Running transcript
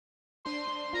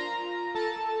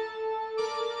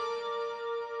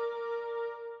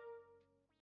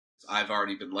I've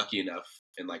already been lucky enough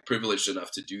and like privileged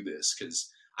enough to do this because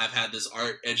I've had this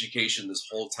art education this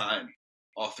whole time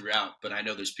all throughout, but I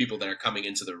know there's people that are coming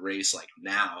into the race like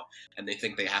now and they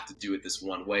think they have to do it this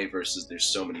one way versus there's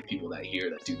so many people that here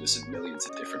that do this in millions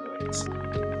of different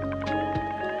ways.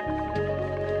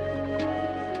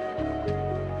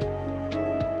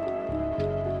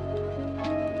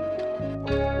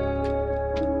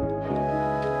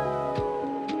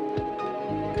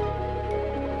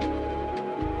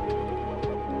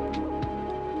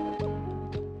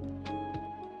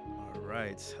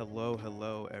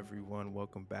 Hello, everyone.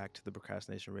 Welcome back to the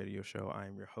Procrastination Radio Show. I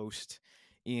am your host,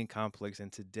 Ian Complex,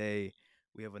 and today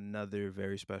we have another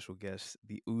very special guest,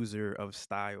 the oozer of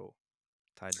style,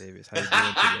 Ty Davis. How you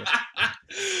doing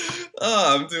today?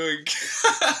 Oh, I'm doing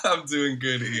I'm doing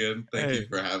good, Ian. Thank you Hey,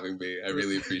 for having me. I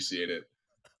really appreciate it.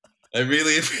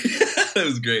 That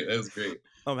was great. That was great.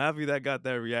 I'm happy that got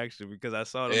that reaction because I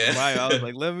saw it on the bio. I was Yeah.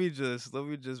 like, let me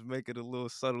just make it a little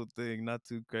subtle thing, not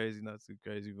too crazy, not too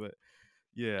crazy. But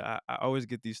yeah, I always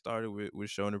get these started with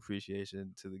showing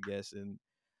appreciation to the guests, and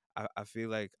I feel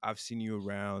like I've seen you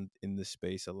around in this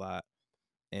space a lot,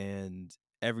 and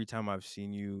every time I've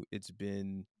seen you, it's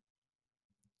been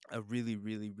a really,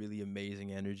 really, really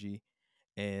amazing energy,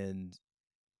 and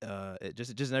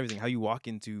just in everything. How you walk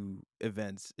into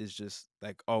events is just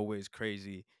like always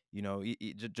crazy.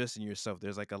 Just in yourself,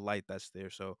 there's like a light that's there.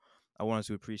 So I wanted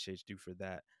to appreciate you for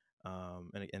that.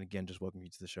 And again, just welcome you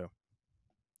to the show.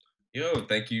 Yo,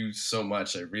 thank you so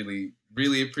much. I really,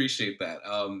 really appreciate that.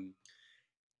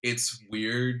 It's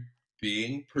weird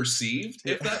being perceived,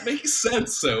 Yeah, if that makes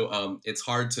sense. So it's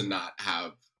hard to not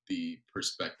have the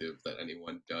perspective that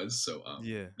anyone does. So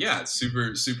yeah, yeah,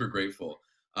 super, super grateful.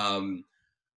 Um,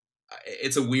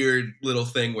 it's a weird little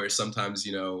thing where sometimes,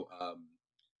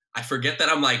 I forget that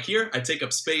I'm like here. I take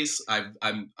up space.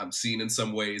 I'm seen in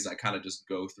some ways. I kind of just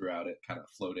go throughout it, kind of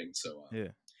floating. So yeah,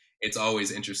 it's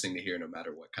always interesting to hear, no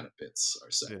matter what kind of bits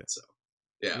are said. yeah. So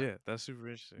yeah. Yeah, that's super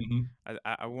interesting. Hmm.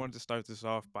 I wanted to start this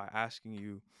off by asking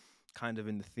you, kind of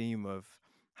in the theme of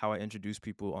how I introduce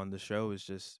people on the show, is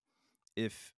just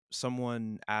if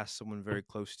someone asked someone very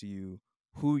close to you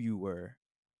who you were,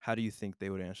 how do you think they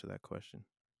would answer that question?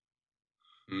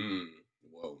 Mm,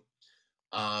 whoa.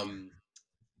 Um,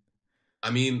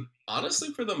 I mean, honestly,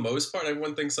 for the most part,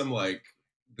 everyone thinks I'm like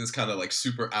this kind of like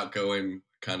super outgoing,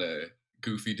 kind of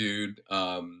goofy dude.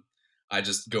 I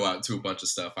just go out to a bunch of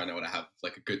stuff. I know how to have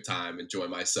like a good time, enjoy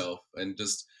myself, and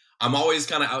just I'm always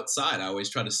kind of outside. I always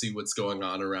try to see what's going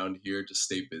on around here, just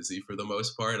stay busy for the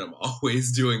most part. I'm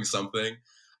always doing something.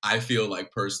 I feel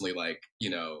like personally, like,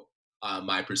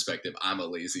 my perspective, I'm a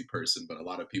lazy person, but a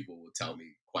lot of people will tell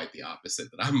me quite the opposite,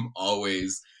 that I'm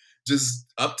always just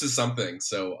up to something.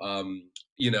 So,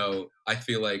 I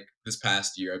feel like this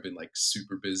past year I've been like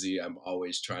super busy. I'm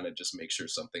always trying to just make sure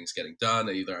something's getting done.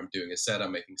 Either I'm doing a set,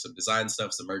 I'm making some design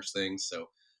stuff, some merch things. So,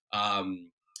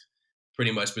 um,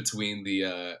 pretty much between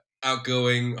the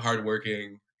outgoing,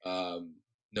 hardworking,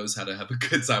 knows how to have a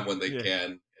good time when they Yeah, can,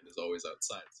 and is always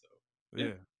outside. So, yeah.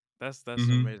 yeah, that's an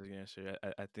Hmm. amazing answer.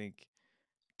 I think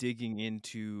digging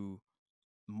into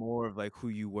more of like who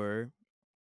you were,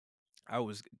 I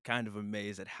was kind of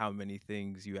amazed at how many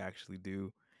things you actually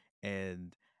do,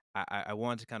 and I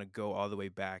wanted to kind of go all the way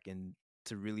back and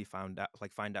to really find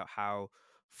out how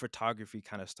photography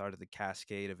kind of started the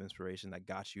cascade of inspiration that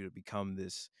got you to become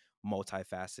this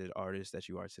multifaceted artist that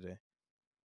you are today.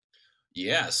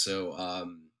 Yeah, so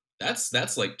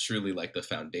that's like truly like the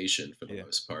foundation for the Yeah,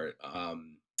 most part.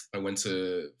 I went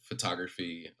to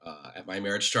photography at my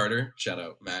marriage charter. Shout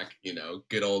out Mac,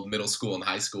 good old middle school and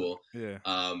high school. yeah,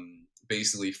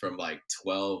 Basically from like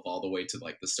 12 all the way to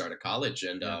like the start of college,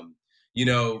 and yeah, you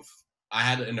know, I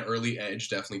had an early edge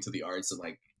definitely to the arts and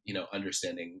like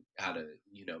understanding how to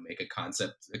make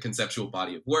a conceptual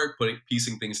body of work,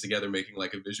 piecing things together, making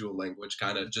like a visual language,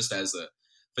 kind of just as a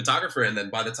photographer. And then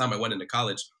by the time I went into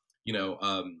college, you know,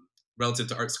 um, relative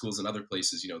to art schools and other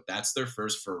places, that's their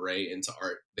first foray into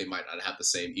art. They might not have the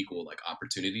same equal like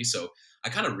opportunity. So I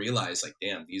kind of realized like,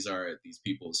 damn, these are these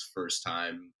people's first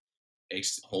time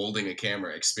holding a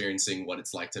camera, experiencing what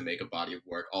it's like to make a body of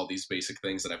work, all these basic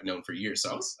things that I've known for years.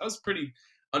 So I was pretty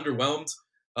underwhelmed.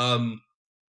 Um,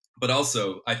 but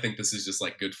also I think this is just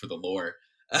like good for the lore.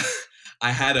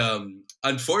 I had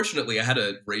unfortunately I had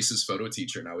a racist photo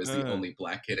teacher and I was the uh, only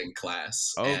black kid in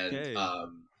class. And okay,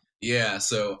 yeah,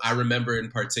 so I remember in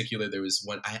particular there was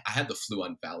one I had the flu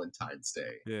on Valentine's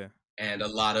Day, yeah, and a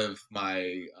lot of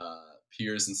my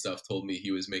peers and stuff told me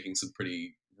he was making some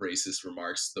pretty racist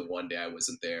remarks the one day I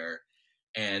wasn't there.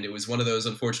 And it was one of those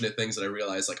unfortunate things that I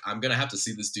realized like I'm gonna have to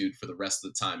see this dude for the rest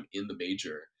of the time in the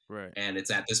major. Right. And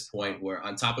it's at this Wow. point where,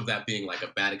 on top of that being like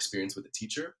a bad experience with the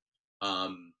teacher,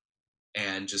 um,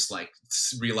 and just like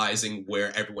realizing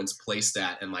where everyone's placed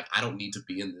at, and like I don't need to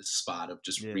be in this spot of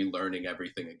just Yeah. relearning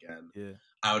everything again. Yeah.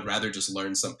 I would rather just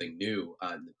learn something new,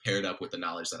 paired up with the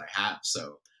knowledge that I have.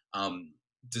 So um,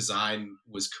 design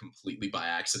was completely by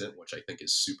accident, which I think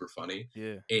is super funny.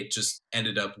 Yeah. It just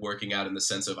ended up working out in the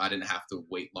sense of I didn't have to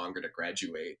wait longer to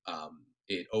graduate.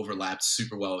 It overlapped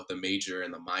super well with the major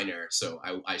and the minor, so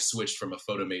I switched from a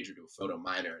photo major to a photo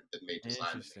minor and then made design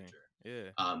the Interesting. major.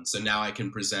 Yeah. So now I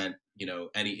can present,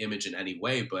 any image in any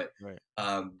way. But Right.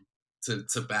 um,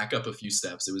 to back up a few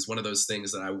steps, it was one of those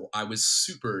things that I was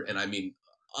super, and I mean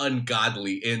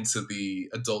ungodly, into the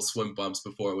Adult Swim bumps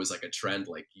before it was like a trend,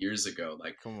 like years ago.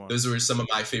 Like Come on. those were some of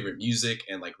my favorite music,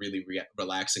 and like really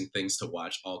relaxing things to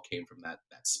watch. All came from that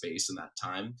space and that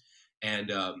time.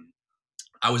 And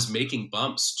I was making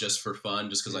bumps just for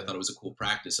fun, just because I Yeah. thought it was a cool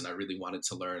practice, and I really wanted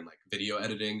to learn like video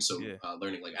editing. So Yeah.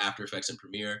 learning like After Effects and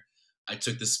Premiere. I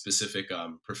took this specific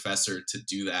professor to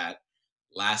do that.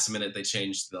 Last minute, they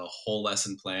changed the whole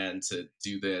lesson plan to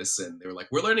do this, and they were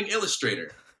like, "We're learning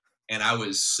Illustrator," and I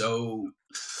was so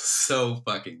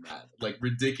fucking mad, like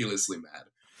ridiculously mad.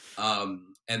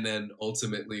 And then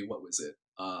ultimately, what was it?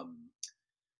 I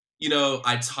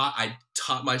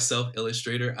taught myself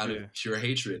Illustrator out of Yeah. pure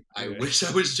hatred. I Yeah. wish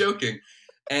I was joking.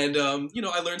 And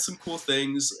I learned some cool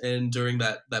things. And during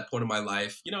that point of my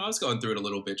life, I was going through it a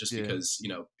little bit, just Yeah. because,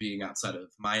 being outside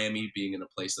of Miami, being in a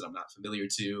place that I'm not familiar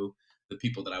to, the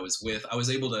people that I was with, I was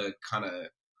able to kind of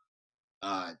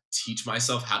teach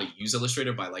myself how to use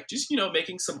Illustrator by like just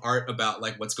making some art about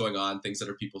like what's going on, things that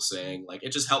are people saying. Like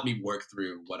it just helped me work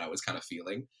through what I was kind of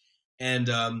feeling. And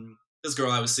this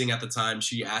girl I was seeing at the time,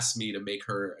 she asked me to make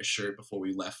her a shirt before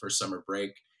we left for summer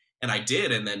break, and I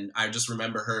did. And then I just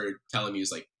remember her telling me,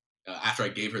 "Was like after I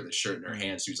gave her the shirt in her Mm.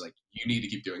 hands, she was like, 'You need to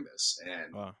keep doing this.'"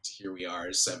 And Wow. here we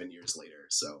are, 7 years later.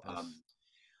 So That's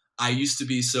I used to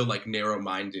be so like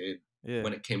narrow-minded yeah.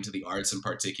 when it came to the arts in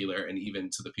particular, and even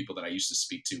to the people that I used to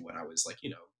speak to when I was like,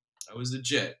 I was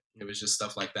legit. It was just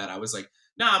stuff like that. I was like,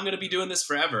 "Nah, I'm gonna be doing this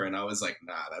forever," and I was like,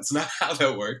 "Nah, that's not how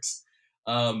that works."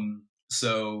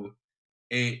 So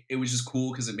it was just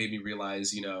cool because it made me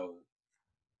realize,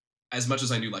 as much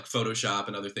as I knew like Photoshop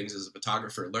and other things as a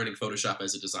photographer, learning Photoshop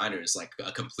as a designer is like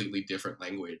a completely different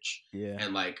language. Yeah.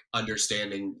 And like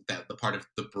understanding that the part of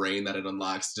the brain that it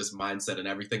unlocks, just mindset and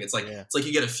everything, it's like Yeah. it's like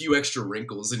you get a few extra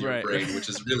wrinkles in your Right. brain, which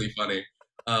is really funny.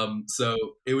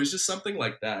 So it was just something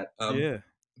like that. Yeah.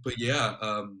 But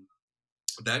yeah,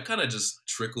 that kind of just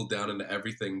trickled down into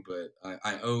everything. But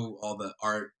I owe all the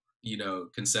art,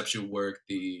 conceptual work,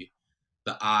 the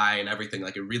eye and everything.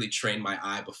 Like it really trained my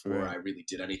eye before I Right. really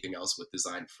did anything else with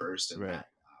design first, and Right.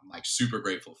 that I'm like super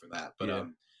grateful for that. But Yeah.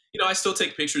 I still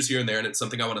take pictures here and there, and it's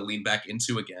something I want to lean back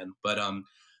into again. But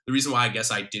the reason why I guess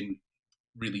I didn't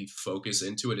really focus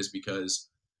into it is because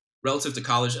relative to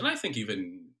college, and I think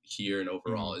even here and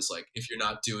overall, Mhm. is like if you're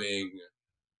not doing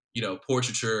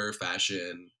portraiture,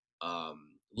 fashion,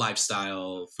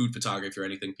 lifestyle, food photography, or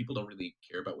anything, people don't really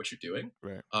care about what you're doing.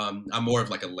 Right. I'm more of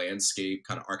like a landscape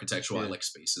kind of architectural. I Yeah. like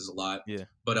spaces a lot, Yeah.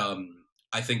 but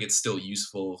I think it's still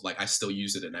useful. Like I still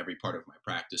use it in every part of my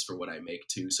practice for what I make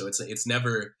too. So it's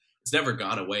never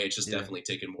gone away. It's just Yeah. definitely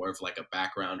taken more of like a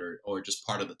background or just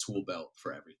part of the tool belt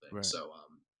for everything. Right. So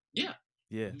yeah.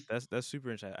 Yeah. Mhm. That's super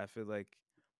interesting. I feel like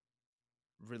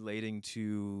relating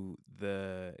to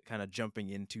the kind of jumping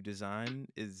into design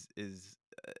is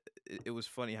it was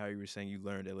funny how you were saying you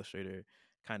learned Illustrator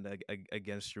kind of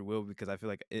against your will, because I feel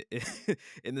like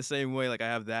in the same way, like I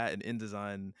have that and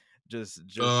InDesign just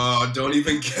Oh, don't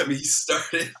even get me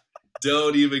started.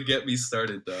 Don't even get me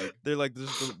started, Doug. they're like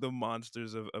just the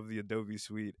monsters of the Adobe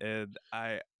suite, and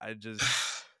I just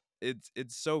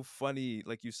it's so funny,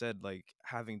 like you said, like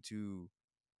having to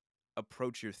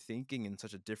approach your thinking in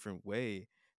such a different way,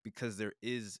 because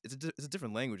it's a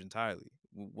different language entirely.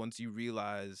 Once you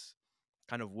realize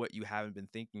kind of what you haven't been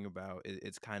thinking about,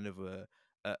 it's kind of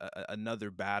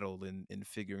another battle in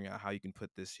figuring out how you can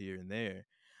put this here and there.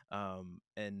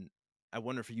 And I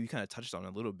wonder, for you, you kind of touched on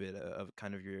a little bit of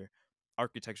kind of your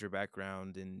architecture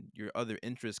background and your other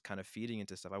interests kind of feeding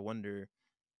into stuff. I wonder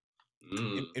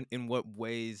Mm. in what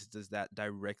ways does that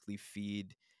directly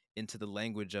feed into the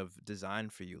language of design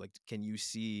for you? Like, can you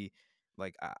see,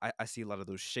 like, I see a lot of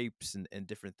those shapes and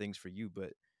different things for you,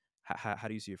 but how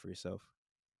do you see it for yourself?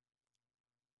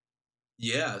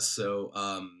 Yeah, so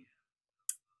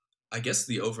I guess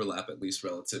the overlap, at least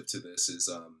relative to this, is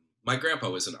my grandpa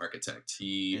was an architect.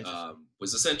 He Interesting.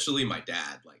 was essentially my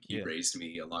dad. Like he Yeah. raised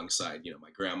me alongside,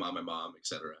 my grandma, my mom,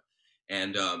 etc.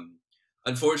 And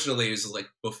unfortunately, it was like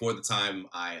before the time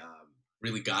I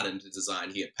really got into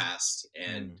design, he had passed,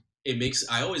 and Mm. it makes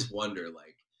I always wonder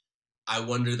like I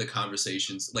wonder the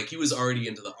conversations like he was already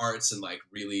into the arts and like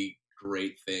really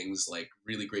great things, like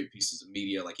really great pieces of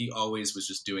media. Like he always was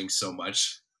just doing so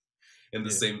much in the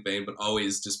Yeah. same vein, but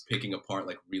always just picking apart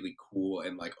like really cool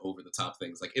and like over the top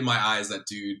things. Like in my eyes, that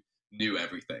dude knew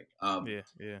everything. Yeah.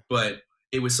 Yeah. But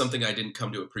it was something I didn't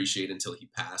come to appreciate until he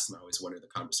passed, and I always wondered the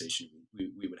conversation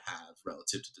we would have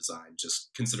relative to design,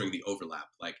 just considering the overlap.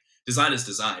 Like design is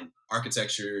design,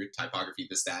 architecture, typography,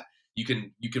 this that. You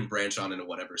can branch on into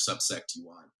whatever subsect you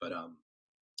want, but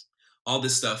all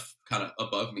this stuff kind of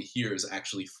above me here is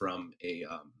actually from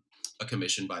a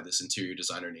commission by this interior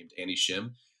designer named Annie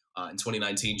Shim. In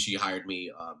 2019, she hired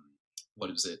me. What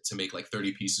is it to make like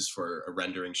 30 pieces for a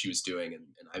rendering she was doing,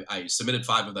 and I submitted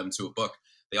 5 of them to a book.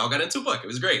 They all got into a book. It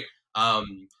was great,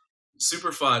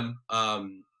 super fun,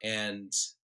 and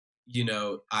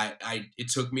I it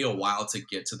took me a while to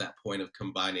get to that point of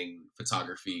combining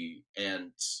photography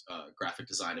and graphic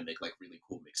design and make like really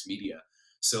cool mixed media.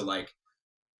 So like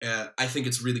I think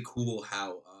it's really cool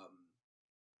how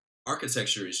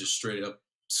architecture is just straight up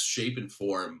shape and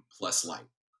form plus light.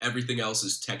 Everything else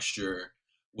is texture,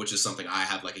 which is something I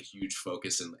have like a huge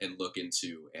focus and look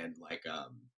into, and like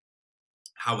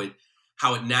how it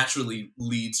how it naturally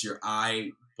leads your eye,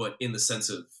 but in the sense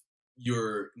of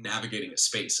you're navigating a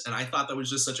space. And I thought that was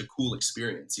just such a cool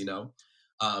experience,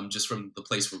 just from the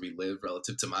place where we live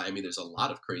relative to Miami. There's a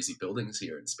lot of crazy buildings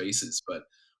here and spaces, but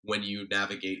when you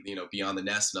navigate, beyond the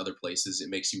nest and other places, it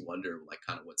makes you wonder, like,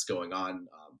 kind of what's going on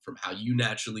from how you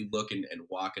naturally look and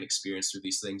walk and experience through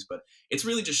these things. But it's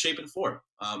really just shape and form.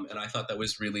 And I thought that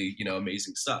was really,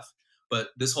 amazing stuff. But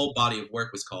this whole body of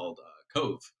work was called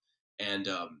Cove, and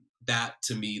that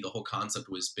to me, the whole concept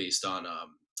was based on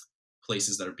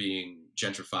places that are being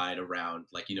gentrified around,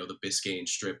 like, the Biscayne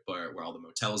Strip where all the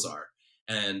motels are.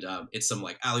 And it's some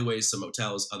like alleyways, some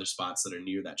motels, other spots that are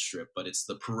near that strip, but it's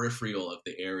the peripheral of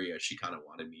the area she kind of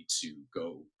wanted me to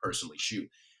go personally shoot.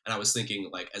 And I was thinking,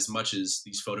 like, as much as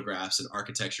these photographs and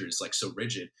architecture is like so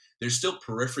rigid, there's still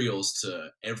peripherals to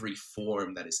every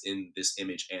form that is in this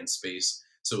image and space.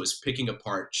 So it's picking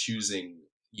apart, choosing,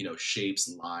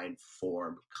 shapes, line,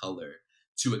 form, color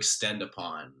to extend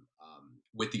upon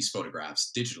with these photographs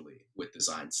digitally with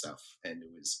design stuff. And it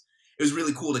was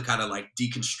really cool to kind of like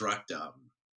deconstruct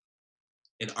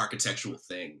an architectural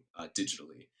thing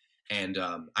digitally. And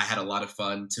I had a lot of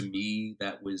fun. To me,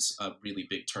 that was a really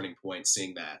big turning point,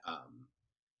 seeing that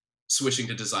switching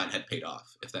to design had paid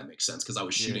off, if that makes sense, because I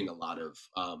was Yeah. shooting a lot of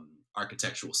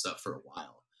architectural stuff for a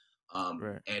while.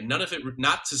 Right. And none of it,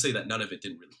 not to say that none of it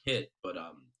didn't really hit, but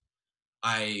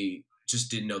I just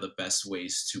didn't know the best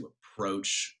ways to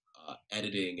approach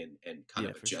editing and kind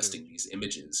Yeah, of for sure. adjusting these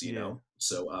images. Yeah.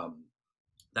 So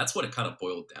that's what it kind of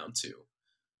boiled down to.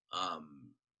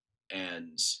 Um,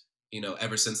 and,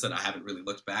 ever since then, I haven't really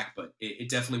looked back, but it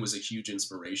definitely was a huge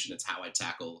inspiration. It's how I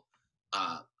tackle,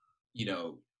 uh, you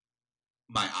know,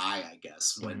 my eye, I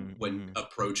guess, when Mhm. when Mhm.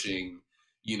 approaching,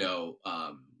 you know,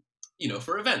 um,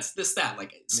 for events, this, that,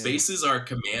 like Yeah. spaces are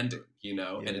commanding,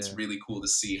 and it's Yeah. really cool to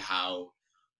see how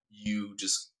you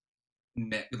just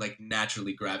like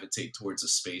naturally gravitate towards a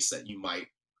space that you might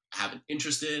have an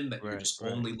interest in, that you're Right. just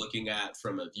Right. only looking at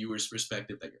from a viewer's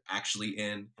perspective, that you're actually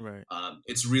in. Right.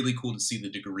 It's really cool to see the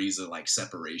degrees of like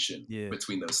separation Yeah.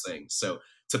 between those things. So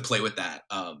to play with that,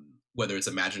 whether it's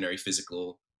imaginary,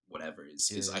 physical, whatever,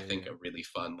 is Yeah. I Yeah. think Yeah. a really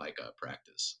fun like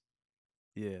practice.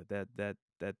 Yeah.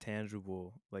 That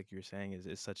tangible, like you're saying,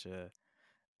 is such a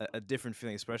different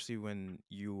feeling, especially when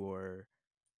your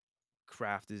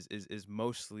craft is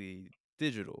mostly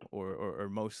digital or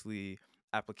mostly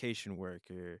application work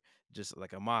or just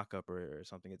like a mock-up or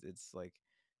something. It's like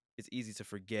it's easy to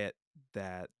forget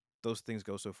that those things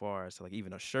go so far as to like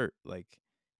even a shirt. Like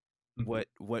Hmm.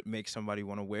 what makes somebody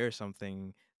want to wear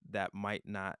something that might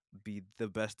not be the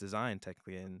best design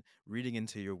technically. And reading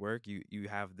into your work, you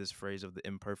have this phrase of the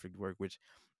imperfect work, which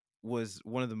was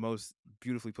one of the most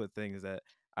beautifully put things that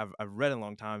I've read in a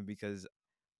long time, because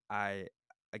I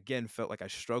again felt like I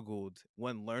struggled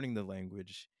when learning the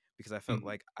language, because I felt Hmm.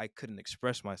 like I couldn't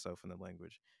express myself in the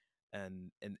language.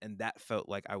 And that felt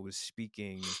like I was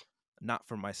speaking not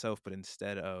for myself, but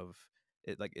instead of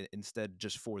it, like instead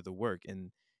just for the work.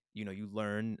 And you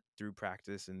learn through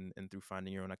practice and through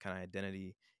finding your own kind of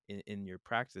identity in your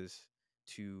practice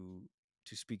to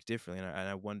speak differently. And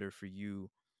I wonder for you,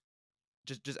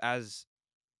 just as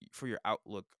for your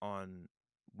outlook on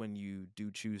when you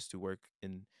do choose to work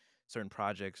in certain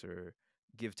projects or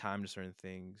give time to certain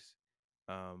things,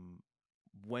 um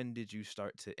when did you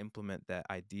start to implement that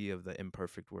idea of the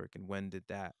imperfect work, and when did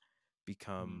that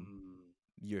become Mm.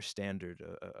 your standard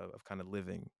of kind of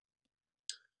living?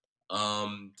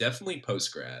 Definitely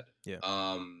post grad. Yeah,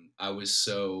 I was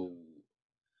so,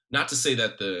 not to say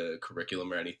that the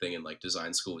curriculum or anything in like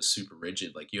design school was super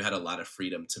rigid. Like you had a lot of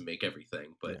freedom to make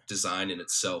everything, yeah, but design in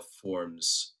itself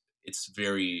forms. It's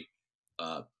very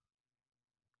uh,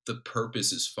 the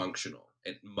purpose is functional.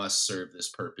 It must serve this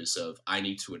purpose of I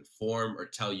need to inform or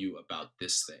tell you about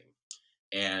this thing.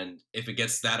 And if it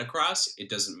gets that across, it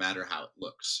doesn't matter how it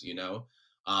looks, you know?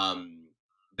 Um,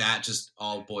 that just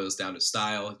all boils down to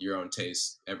style, your own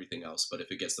taste, everything else. But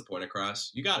if it gets the point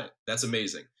across, you got it. That's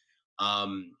amazing.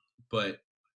 But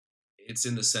it's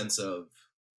in the sense of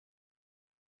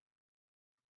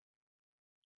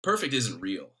perfect isn't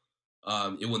real.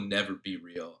 It will never be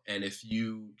real. And if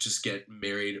you just get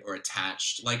married or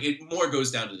attached, like it more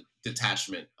goes down to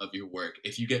detachment of your work.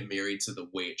 If you get married to the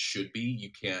way it should be,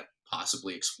 you can't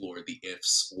possibly explore the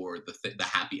ifs or the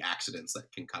happy accidents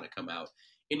that can kind of come out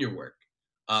in your work.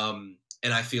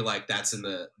 And I feel like that's in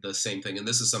the same thing. And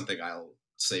this is something I'll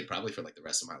say probably for like the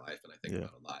rest of my life, and I think yeah.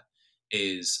 about a lot.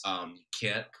 Is you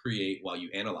can't create while you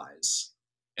analyze,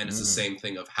 and it's the Mm, same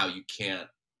thing of how you can't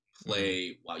mm,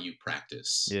 play while you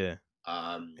practice. yeah,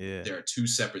 yeah, There are two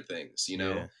separate things, you yeah.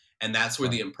 know, and that's where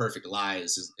the Right. imperfect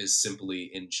lies is simply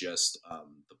in just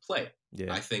the play.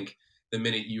 Yeah, I think the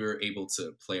minute you're able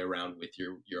to play around with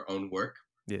your own work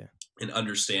yeah, and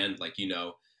understand, like you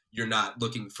know, you're not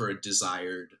looking for a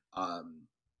desired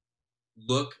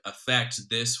look, effect,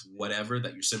 this, whatever,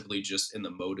 that you're simply just in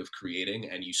the mode of creating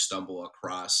and you stumble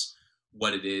across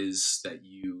what it is that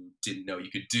you didn't know you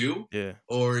could do, yeah.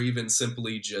 or even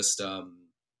simply just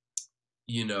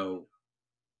you know,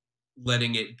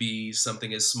 letting it be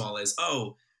something as small as,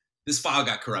 oh, this file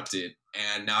got corrupted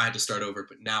and now I had to start over,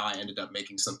 but now I ended up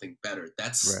making something better.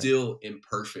 That's Right, still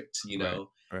imperfect, you right,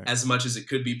 know? right. As much as it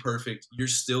could be perfect, you're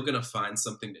still going to find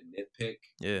something to nitpick,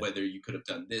 Yeah, whether you could have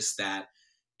done this, that.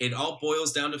 It all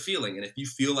boils down to feeling. And if you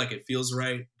feel like it feels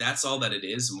right, that's all that it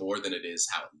is, more than it is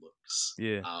how it looks.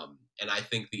 yeah, And I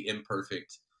think the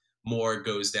imperfect more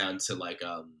goes down to like,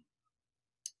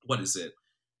 what is it?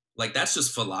 Like that's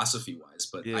just philosophy wise,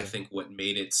 but I yeah, think what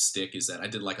made it stick is that I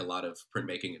did like a lot of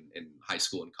printmaking in high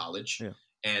school and college, yeah.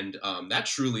 and that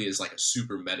truly is like a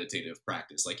super meditative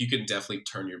practice. Like you can definitely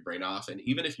turn your brain off, and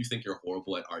even if you think you're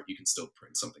horrible at art, you can still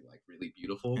print something like really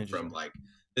beautiful from Interesting. like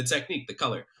the technique, the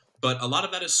color. But a lot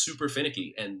of that is super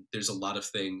finicky, and there's a lot of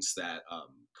things that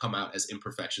come out as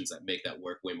imperfections that make that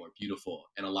work way more beautiful.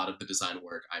 And a lot of the design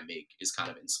work I make is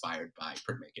kind of inspired by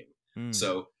printmaking. Mm,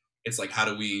 So it's like, how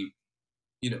do we,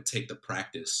 you know, take the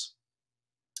practice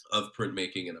of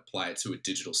printmaking and apply it to a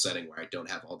digital setting where I don't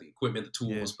have all the equipment, the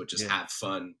yeah, tools, but just yeah. have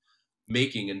fun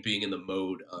making and being in the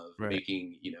mode of Right.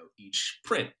 making, you know, each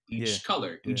print, Yeah, each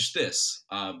color, yeah. each this.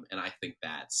 And I think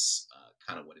that's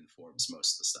kind of what informs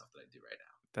most of the stuff that I do right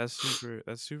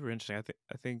That's super interesting.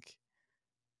 I think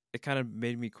it kind of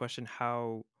made me question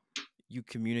how you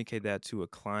communicate that to a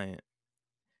client,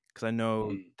 because I now.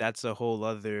 know that's a whole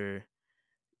other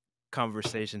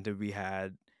conversation to be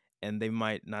had, and they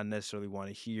might not necessarily want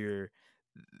to hear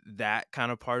that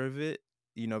kind of part of it,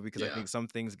 because I Yeah. think some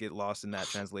things get lost in that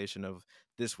translation of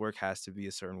this work has to be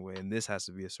a certain way and this has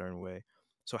to be a certain way.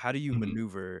 So how do you Mhm.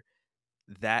 maneuver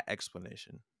that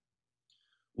explanation?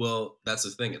 Well, that's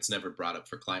the thing. It's never brought up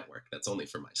for client work. That's only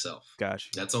for myself. Got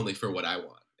you. That's only for what I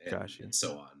want, Got you. and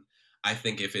so on. I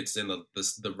think if it's in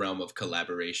the realm of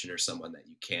collaboration or someone that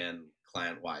you can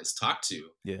client wise talk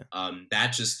to, Yeah.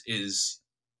 that just is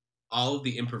all of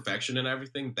the imperfection and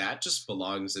everything. That just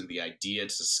belongs in the idea to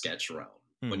sketch realm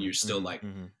when you're Mhm. still Mhm. like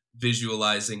Mhm.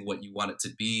 visualizing what you want it to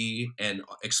be and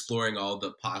exploring all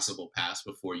the possible paths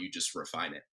before you just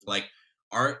refine it. Like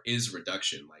art is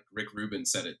reduction. Like Rick Rubin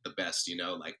said it the best, you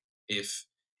know, like if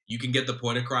you can get the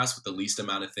point across with the least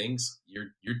amount of things,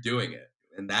 you're doing it.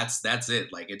 And that's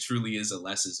it. Like it truly is a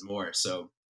less is more.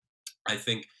 So I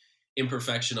think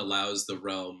imperfection allows the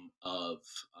realm of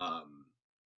um,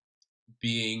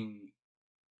 being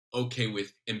okay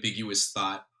with ambiguous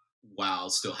thought while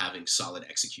still having solid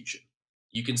execution.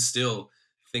 You can still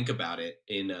think about it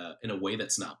in a way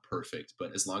that's not perfect,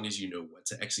 but as long as you know what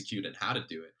to execute and how to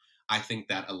do it, I think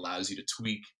that allows you to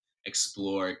tweak,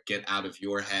 explore, get out of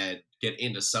your head, get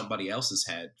into somebody else's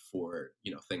head for,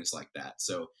 you know, things like that.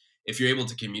 So if you're able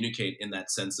to communicate in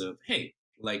that sense of, hey,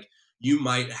 like you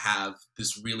might have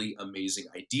this really amazing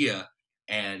idea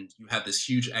and you have this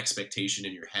huge expectation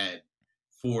in your head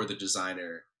for the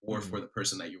designer or Mhm. for the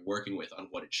person that you're working with on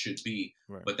what it should be.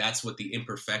 Right. But that's what the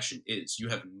imperfection is. You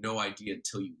have no idea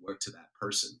until you work to that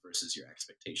person versus your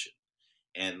expectation.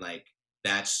 And like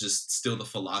that's just still the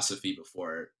philosophy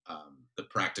before the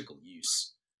practical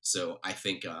use. So I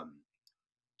think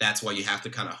that's why you have to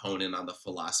kind of hone in on the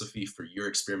philosophy for your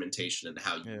experimentation and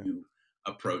how Yeah. you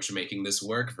approach making this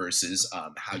work versus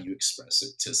how you express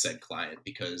it to said client,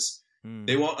 because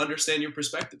they Mm. won't understand your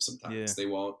perspective Yeah. sometimes. They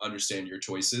won't understand your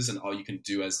choices, and all you can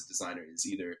do as a designer is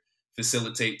either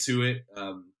facilitate to it,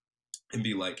 and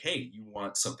be like, hey, you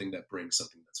want something that brings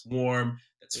something that's warm,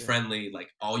 that's Yeah. friendly.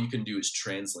 Like, all you can do is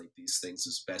translate these things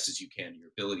as best as you can, your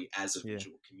ability as a Yeah.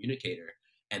 visual communicator.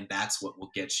 And that's what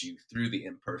will get you through the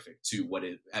imperfect to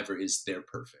whatever is their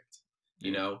perfect,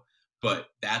 you Yeah. know?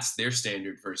 But that's their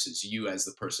standard versus you as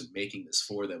the person making this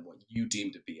for them, what you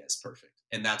deem to be as perfect.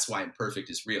 And that's why imperfect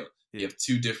is real. You Yeah. have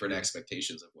two different Yeah.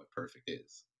 expectations of what perfect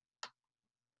is.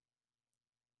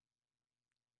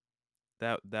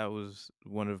 That was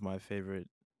one of my favorite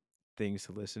things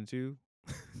to listen to.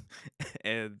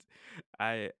 And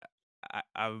I,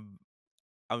 I'm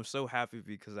so happy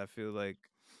because I feel like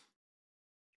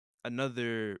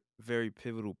another very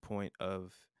pivotal point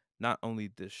of not only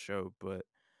this show, but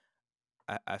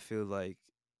I feel like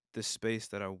the space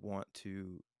that I want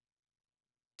to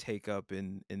take up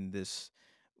in this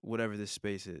whatever this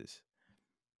space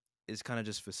is kind of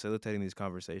just facilitating these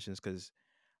conversations because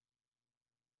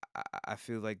I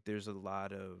feel like there's a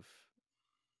lot of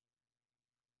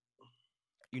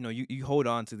you hold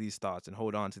on to these thoughts and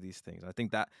hold on to these things. I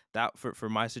think that for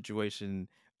my situation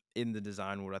in the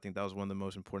design world, I think that was one of the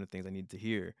most important things I needed to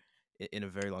hear in a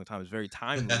very long time. It's very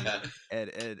timely, and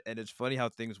it's funny how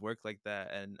things work like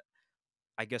that. And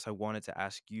I guess I wanted to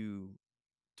ask you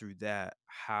through that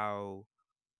how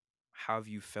have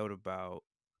you felt about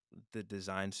the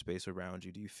design space around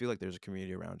you? Do you feel like there's a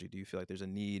community around you? Do you feel like there's a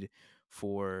need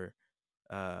for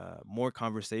more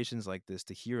conversations like this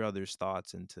to hear others'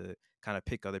 thoughts and to kind of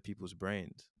pick other people's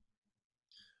brains?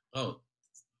 Oh,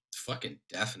 fucking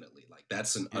definitely. Like,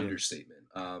 that's an Yeah, understatement.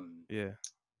 yeah,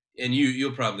 And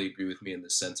you'll probably agree with me in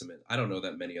this sentiment. I don't know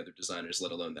that many other designers,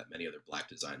 let alone that many other black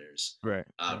designers, right,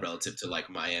 right, relative to like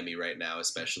Miami right now,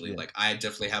 especially. yeah, Like, I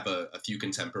definitely have a few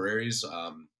contemporaries.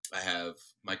 I have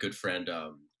my good friend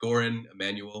Goran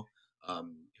Emmanuel,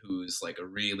 who's like a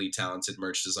really talented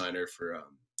merch designer for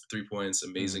 3 Points. mm,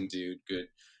 Amazing dude,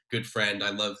 good friend. I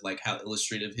love like how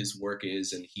illustrative his work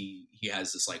is, and he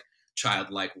has this like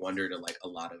childlike wonder to like a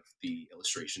lot of the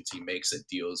illustrations he makes that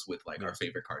deals with like yeah, our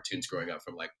favorite cartoons growing up,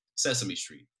 from like Sesame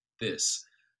Street, this,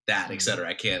 that, mm, etc.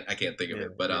 I can't think of yeah,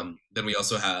 it. But yeah, then we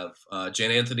also have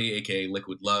Jan Anthony, aka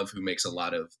Liquid Love, who makes a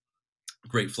lot of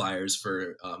great flyers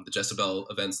for the Jezebel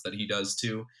events that he does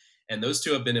too. And those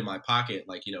two have been in my pocket,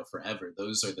 like, forever.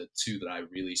 Those are the two that I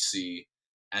really see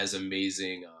as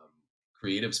amazing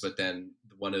creatives. But then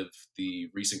one of the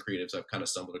recent creatives I've kind of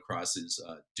stumbled across is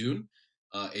Dune,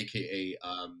 aka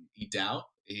Edao.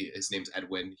 His name's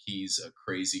Edwin. He's a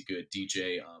crazy good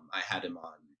DJ. I had him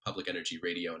on Public Energy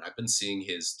Radio, and I've been seeing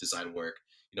his design work,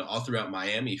 all throughout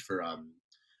Miami for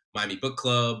Miami Book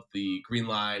Club, the Green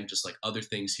Line, just like other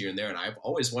things here and there. And I've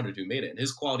always wondered who made it. And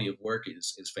his quality of work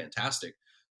is fantastic.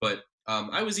 But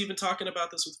I was even talking about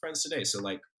this with friends today. So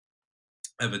like,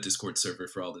 I have a Discord server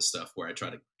for all this stuff where I try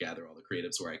to gather all the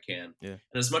creatives where I can. yeah,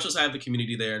 And as much as I have the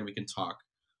community there and we can talk,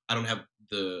 I don't have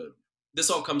the. This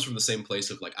all comes from the same place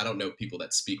of like, I don't know people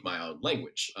that speak my own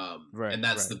language, right, and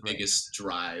that's right, the right, biggest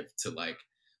drive to like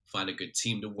find a good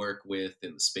team to work with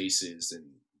in the spaces and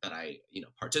that I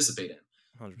participate in.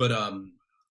 hundred But percent.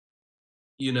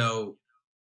 you know,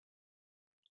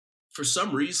 for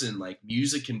some reason, like,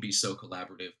 music can be so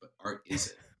collaborative, but art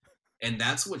isn't. And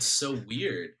that's what's so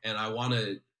weird. And I want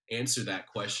to answer that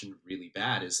question really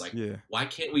bad, is like, Yeah, why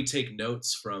can't we take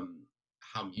notes from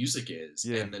how music is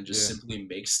yeah, and then just yeah, simply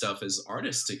make stuff as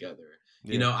artists together?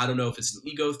 yeah, I don't know if it's an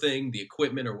ego thing, the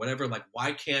equipment or whatever. Like,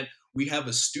 why can't we have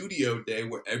a studio day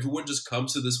where everyone just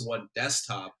comes to this one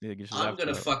desktop? yeah. Get your I'm going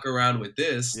to laptop. fuck around with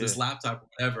this Yeah, laptop,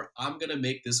 whatever. I'm going to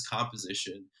make this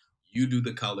composition. You do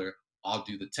the color, I'll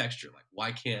do the texture. Like,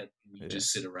 why can't we yeah,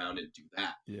 just sit around and do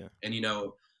that? yeah, And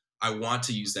I want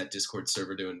to use that Discord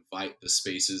server to invite the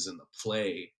spaces and the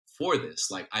play for this.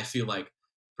 Like, I feel like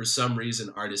for some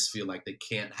reason artists feel like they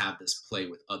can't have this play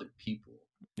with other people,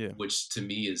 yeah, which to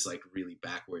me is like really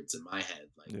backwards in my head.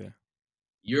 Like, yeah,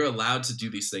 you're allowed to do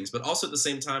these things, but also at the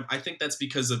same time, I think that's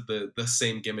because of the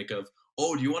same gimmick of,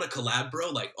 oh, do you want to collab,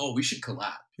 bro? Like, oh, we should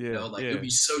collab. yeah, Like, it would yeah. be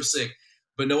so sick.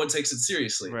 But no one takes it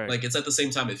seriously. Right. Like, it's at the same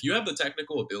time, if you have the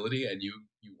technical ability and you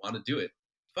want to do it,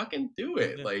 fucking do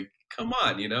it. Yeah. Like, come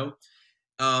on.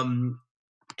 Um,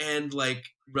 and like,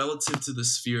 relative to the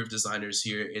sphere of designers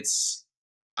here,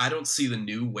 I don't see the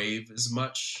new wave as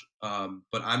much,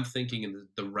 but I'm thinking in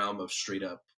the realm of straight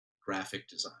up graphic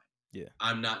design. Yeah.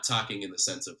 I'm not talking in the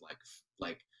sense of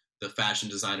like the fashion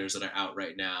designers that are out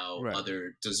right now, Right.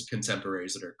 other just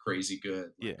contemporaries that are crazy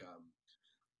good. Yeah. Like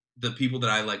the people that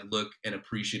I like look and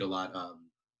appreciate a lot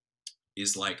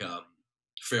is like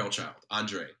Fairchild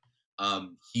Andre.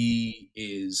 He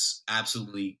is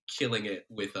absolutely killing it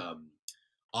with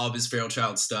all of his feral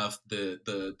child stuff,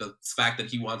 the fact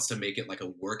that he wants to make it like a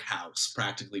workhouse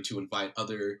practically to invite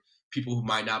other people who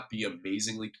might not be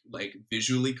amazingly like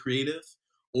visually creative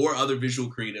or other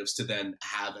visual creatives to then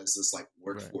have as this like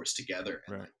Right. workforce together.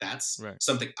 And Right. like that's Right.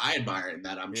 something I admire and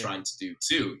that I'm Yeah. trying to do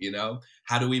too, you know?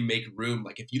 How do we make room?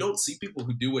 Like if you don't see people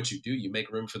who do what you do, you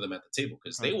make room for them at the table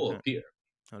because they will 100%. appear.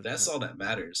 That's 100%. all that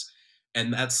matters.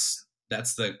 And that's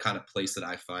the kind of place that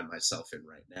I find myself in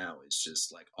right now. Is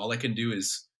just like all I can do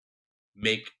is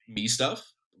make me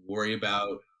stuff, worry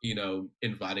about,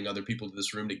 inviting other people to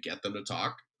this room to get them to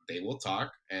talk. They will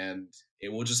talk and it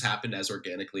will just happen as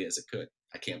organically as it could.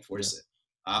 I can't Yeah. force it.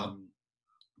 Yeah.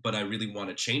 But I really want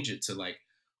to change it to like,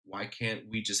 why can't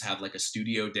we just have like a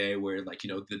studio day where like,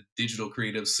 the digital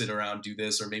creatives sit around, do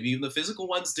this, or maybe even the physical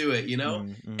ones do it,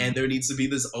 Mm-hmm. and there needs to be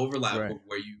this overlap Right. of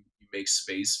where you make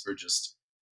space for just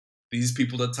these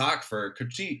people to talk, for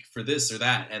critique, for this or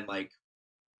that. And like,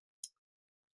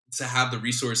 to have the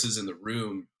resources in the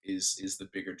room is the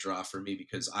bigger draw for me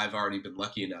because I've already been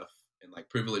lucky enough and like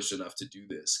privileged enough to do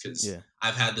this because Yeah.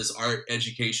 I've had this art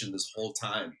education this whole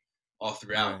time all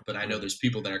throughout. Right. But I know Right. there's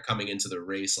people that are coming into the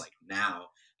race like now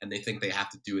and they think they have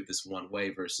to do it this one way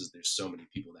versus there's so many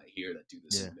people that here that do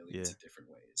this Yeah. in millions Yeah. of different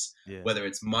ways. Yeah. Whether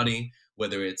it's money,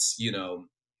 whether it's,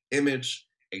 image,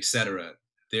 etc.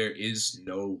 There is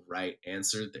no right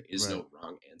answer. There is Right. no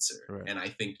wrong answer. Right. And I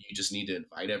think you just need to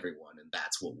invite everyone. And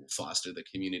that's what will foster the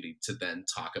community to then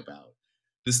talk about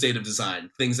the state of design,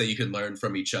 things that you can learn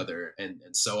from each other, and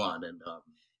so on. And,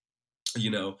 you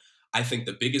know, I think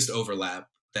the biggest overlap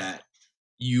that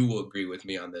you will agree with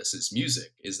me on this is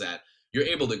music, is that you're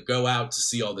able to go out to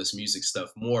see all this music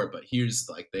stuff more. But here's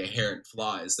like the inherent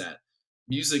flaw is that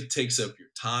music takes up your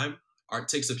time, art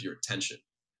takes up your attention.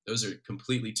 Those are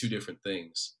completely two different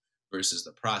things versus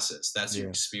the process. That's your Yeah.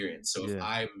 experience. So if Yeah.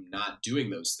 I'm not doing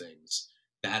those things,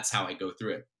 that's how I go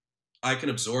through it. I can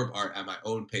absorb art at my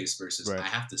own pace versus I Right.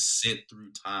 have to sit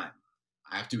through time.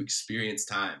 I have to experience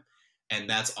time. And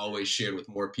that's always shared with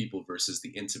more people versus the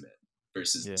intimate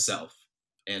versus the Yeah. self.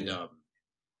 And Yeah.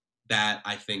 that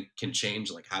I think can change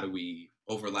like how do we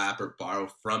overlap or borrow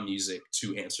from music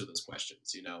to answer those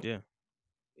questions, you know? Yeah.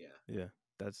 Yeah. Yeah.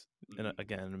 That's Hmm.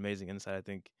 again an amazing insight. I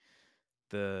think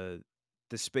the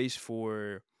the space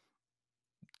for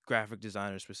graphic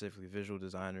designers, specifically visual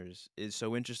designers, is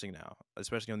so interesting now,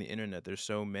 especially on the internet.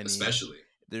 Especially.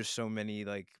 There's so many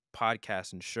like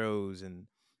podcasts and shows and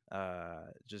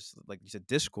just like you said,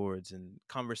 discords and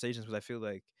conversations. Because I feel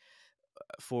like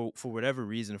for whatever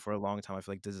reason, for a long time, I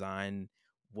feel like design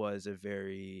was a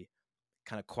very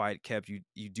kind of quiet kept.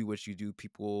 You do what you do.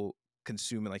 People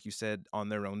consume it, like you said, on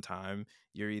their own time.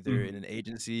 You're either in Hmm. an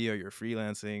agency or you're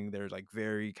freelancing. They're like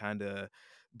very kind of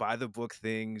by the book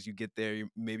things. You get there,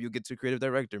 maybe you'll get to a creative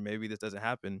director. Maybe this doesn't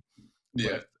happen.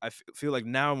 But Yeah. feel like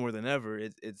now more than ever,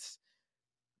 it's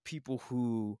people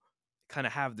who kind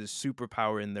of have this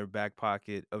superpower in their back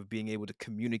pocket of being able to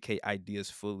communicate ideas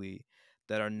fully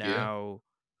that are Yeah. now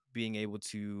being able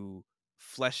to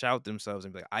flesh out themselves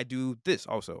and be like, I do this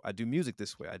also. I do music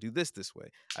this way. I do this way.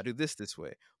 I do this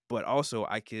way. But also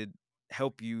I could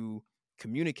help you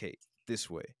communicate this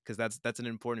way because that's an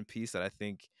important piece that I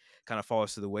think kind of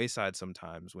falls to the wayside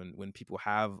sometimes when people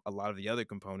have a lot of the other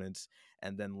components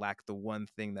and then lack the one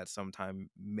thing that sometimes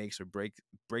makes or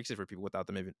breaks it for people without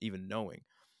them even knowing.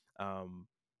 Um,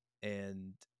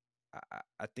 and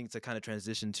I think to kind of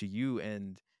transition to you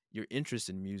and your interest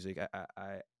in music,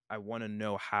 I want to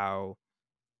know how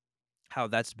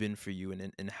that's been for you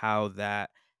and how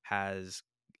that has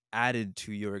added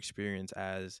to your experience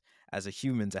as a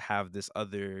human to have this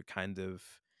other kind of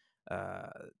uh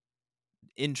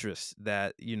interest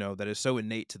that that is so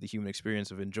innate to the human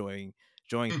experience of enjoying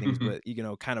things, but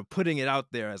kind of putting it out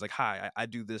there as like, hi, I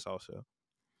do this also.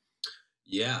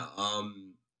 Yeah.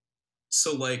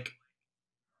 So like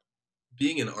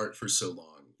being in art for so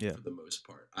long, Yeah. for the most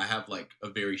part, I have like a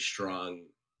very strong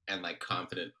and like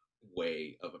confident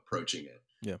way of approaching it.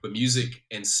 Yeah. But music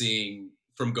and seeing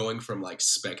from going from like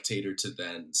spectator to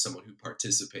then someone who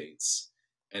participates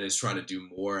and is trying to do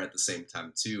more at the same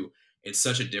time too, it's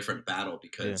such a different battle Yeah.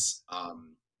 because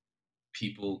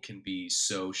people can be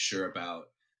so sure about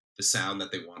the sound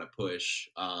that they want to push,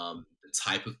 the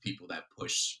type of people that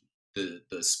push the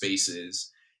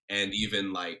spaces, and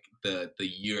even like the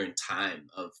year and time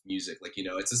of music. Like,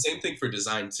 it's the same thing for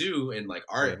design too, and like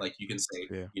Yeah. art. Like you can say,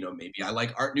 Yeah. maybe I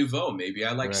like Art Nouveau, maybe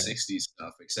I like Right. 60s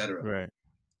stuff, etc. Right.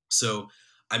 So,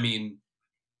 I mean,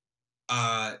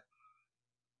 uh,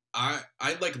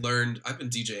 I like learned. I've been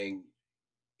DJing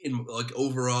in like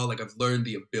overall, like I've learned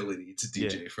the ability to Yeah.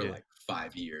 DJ for Yeah. like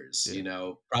 5 years.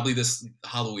 Yeah. Probably this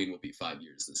Halloween will be 5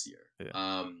 years this year.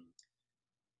 Yeah.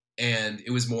 And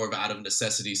it was more of out of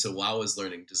necessity. So while I was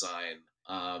learning design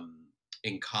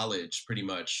in college, pretty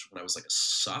much when I was like a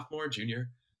sophomore,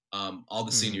 junior, all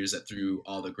the Mhm. seniors that threw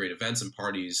all the great events and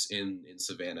parties in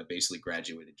Savannah basically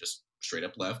graduated, just straight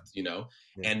up left, Yeah.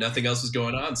 and nothing else was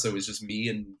going on. So it was just me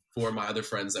and four of my other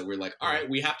friends that were like, all Yeah. right,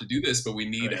 we have to do this, but we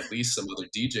need Right. at least some other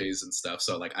DJs and stuff.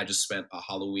 So like I just spent a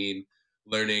Halloween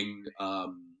learning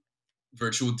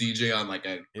virtual DJ on like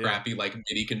a Yeah. crappy like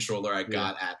MIDI controller I Yeah.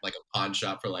 got at like a pawn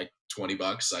shop for like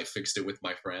 $20. I fixed it with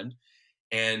my friend,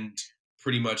 and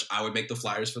pretty much I would make the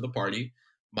flyers for the party.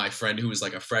 My friend, who was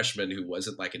like a freshman who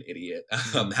wasn't like an idiot,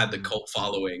 Mhm. had the Mhm. cult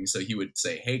following, so he would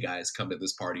say, "Hey guys, come to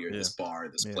this party or Yeah. this bar or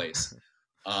this Yeah. place."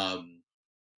 Um,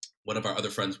 One of our other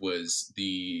friends was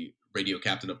the radio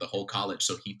captain of the whole college,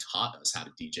 so he taught us how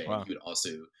to DJ, and Wow. he would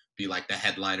also be like the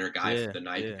headliner guy for Yeah. the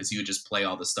night Yeah. because he would just play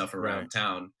all the stuff Right. around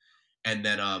town. And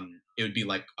then it would be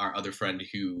like our other friend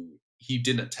who he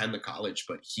didn't attend the college,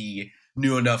 but he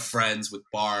knew enough friends with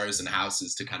bars and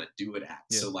houses to kind of do it at.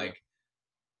 Yeah. So Yeah. like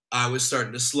I was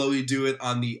starting to slowly do it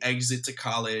on the exit to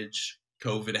college.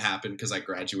 COVID happened because I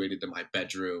graduated to my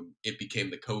bedroom. It became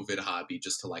the COVID hobby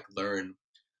just to like learn.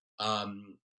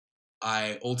 Um,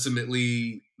 I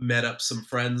ultimately met up some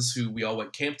friends who we all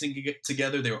went camping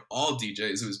together. They were all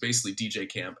DJs. It was basically DJ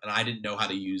camp, and I didn't know how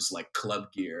to use like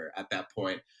club gear at that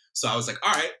point. So I was like,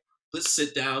 all right, let's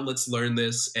sit down, let's learn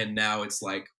this. And now it's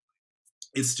like,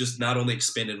 it's just not only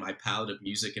expanded my palette of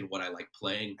music and what I like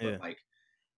playing, but Yeah. like,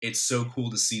 it's so cool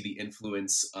to see the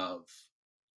influence of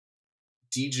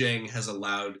DJing has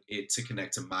allowed it to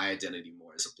connect to my identity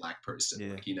more as a black person.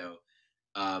 Yeah. Like,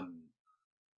 um,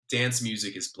 dance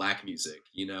music is black music,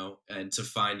 and to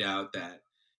find out that,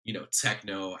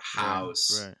 techno, Right.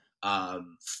 house, Right.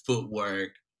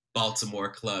 footwork,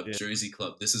 Baltimore club, Yeah. Jersey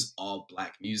club, this is all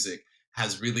black music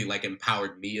has really like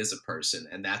empowered me as a person.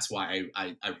 And that's why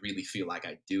I really feel like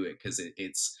I do it because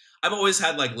it's, I've always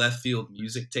had like left field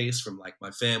music taste from like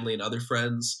my family and other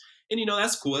friends. And,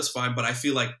 that's cool, that's fine. But I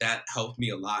feel like that helped me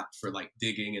a lot for like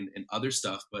digging and other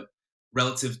stuff. But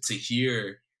relative to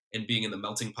here, and being in the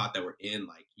melting pot that we're in,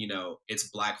 like, it's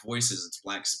black voices, it's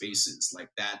black spaces. Like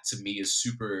that to me is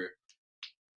super,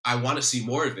 I want to see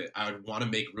more of it. I would want to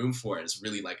make room for it. It's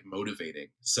really like motivating.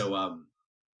 So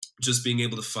just being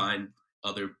able to find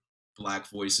other black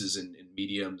voices and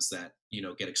mediums that,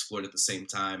 get explored at the same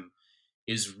time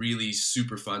is really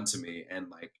super fun to me. And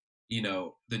like,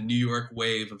 the New York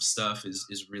wave of stuff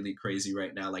is really crazy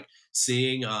right now. Like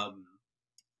seeing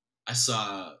I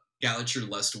saw Gallagher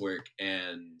Lustwork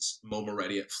and Mo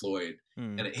Moretti at Floyd,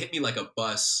 Mhm. and it hit me like a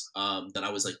bus that I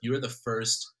was like, "You're the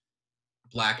first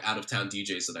black out of town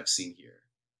DJs that I've seen here."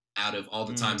 Out of all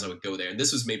the times I Mm. would go there, and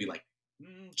this was maybe like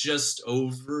just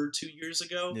over 2 years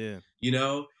ago, Yeah. you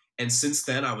know. And since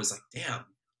then, I was like, "Damn,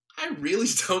 I really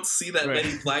don't see that Right.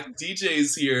 many black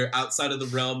DJs here outside of the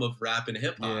realm of rap and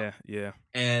hip hop." Yeah. Yeah.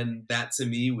 And that to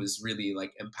me was really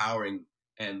like empowering,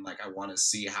 and like I want to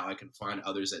see how I can find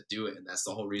others that do it. And that's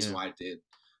the whole reason Yeah. why I did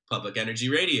Public Energy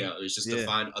Radio, is just to Yeah.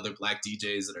 find other black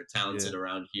DJs that are Yeah. talented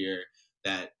around here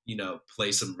that,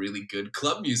 play some really good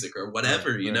club music or Right.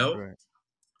 whatever, Right. Right.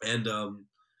 and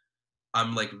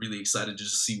I'm like really excited to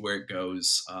just see where it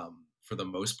goes, for the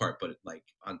most part. But like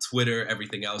on Twitter,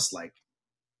 everything else, like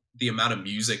the amount of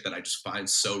music that I just find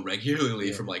so regularly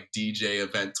Yeah. from like DJ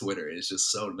event Twitter is just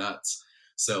so nuts.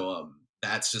 So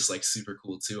that's just like super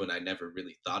cool too. And I never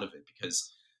really thought of it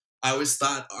because I always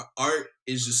thought art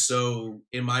is just so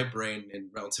in my brain,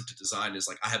 and relative to design is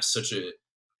like I have such a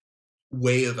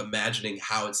way of imagining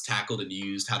how it's tackled and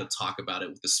used, how to talk about it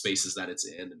with the spaces that it's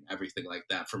in and everything like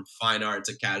that, from fine art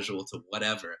to casual to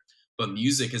whatever. But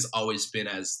music has always been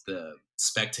as the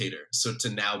spectator. So to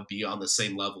now be on the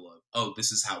same level of, oh,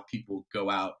 this is how people go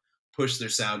out, push their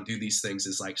sound, do these things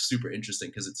is like super interesting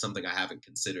because it's something I haven't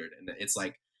considered. And it's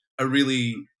like a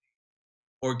really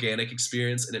organic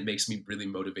experience, and it makes me really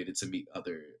motivated to meet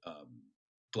other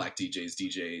black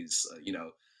DJs,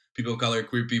 people of color,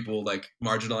 queer people, like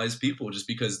marginalized people, just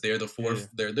because they're Yeah.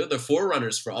 they're the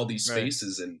forerunners for all these Right.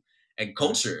 spaces and Right.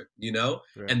 culture,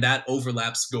 Right. and that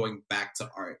overlaps going back to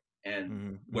art and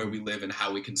Mhm. where Mhm. we live and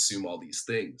how we consume all these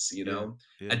things. Yeah.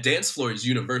 A Yeah. dance floor is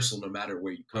universal no matter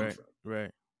where you come Right. from.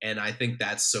 Right. And I think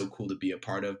that's so cool to be a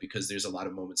part of, because there's a lot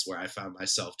of moments where I found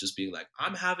myself just being like,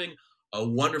 I'm having a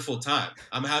wonderful time.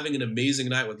 I'm having an amazing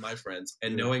night with my friends.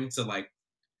 And Yeah. knowing to like,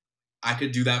 I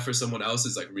could do that for someone else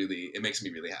is like really, it makes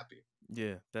me really happy.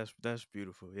 Yeah, that's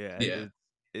beautiful. Yeah, Yeah.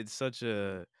 it's such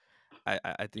a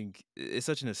I think it's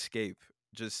such an escape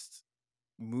just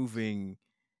moving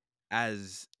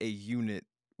as a unit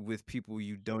with people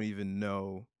you don't even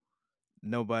know.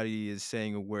 Nobody is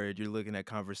saying a word. You're looking at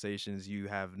conversations you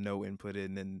have no input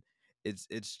in, and it's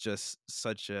just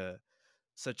such a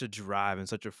drive and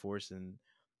such a force. And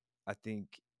I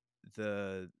think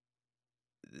the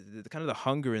the kind of the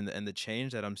hunger and the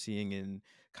change that I'm seeing in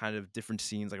kind of different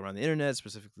scenes like around the internet,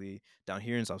 specifically down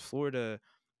here in South Florida,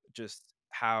 just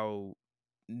how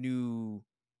new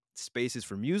spaces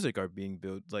for music are being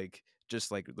built, like just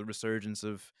like the resurgence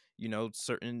of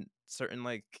certain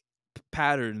like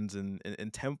patterns and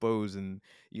tempos, and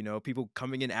people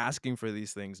coming in asking for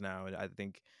these things now. And I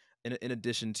think in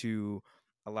addition to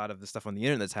a lot of the stuff on the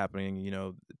internet that's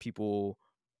happening, people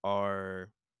are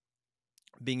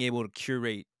being able to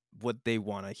curate what they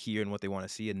want to hear and what they want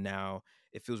to see. And now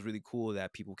it feels really cool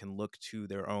that people can look to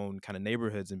their own kind of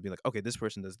neighborhoods and be like, okay, this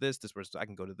person does this person, I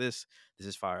can go to this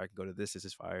is fire, I can go to this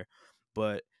is fire.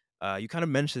 But you kind of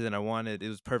mentioned, and it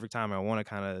was perfect time, I want to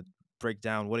kind of break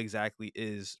down what exactly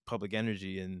is Public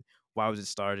Energy and why was it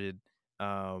started,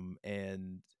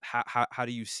 and how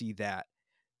do you see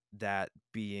that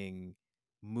being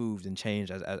moved and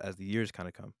changed as the years kind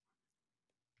of come.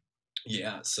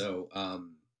 Yeah. So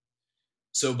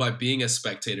by being a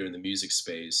spectator in the music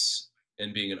space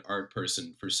and being an art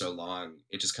person for so long,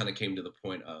 it just kind of came to the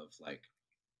point of like,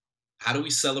 how do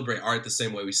we celebrate art the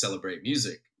same way we celebrate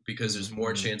music? Because there's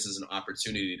more Mm-hmm. chances and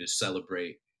opportunity to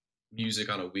celebrate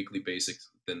music on a weekly basis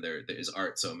than there is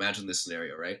art. So imagine this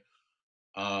scenario, right?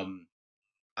 Um,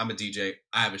 I'm a DJ.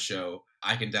 I have a show.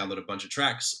 I can download a bunch of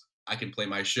tracks. I can play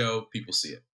my show. People see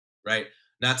it, right?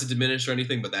 Not to diminish or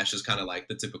anything, but that's just kind of like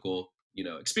the typical,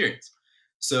 experience.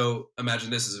 So imagine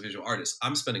this as a visual artist.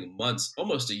 I'm spending months,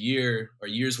 almost a year or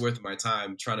years worth of my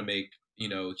time trying to make,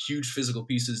 huge physical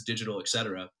pieces, digital,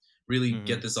 etc. Really Mm-hmm.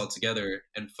 get this all together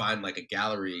and find like a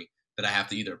gallery that I have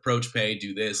to either approach, pay,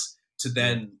 do this to Yeah.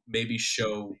 then maybe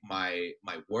show my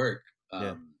work.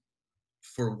 Yeah.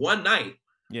 For one night,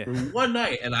 Yeah.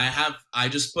 and I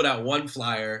just put out one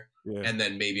flyer, Yeah. and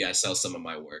then maybe I sell some of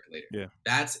my work later. Yeah.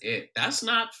 That's it. That's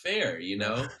not fair,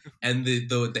 No. And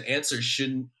the answer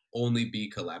shouldn't only be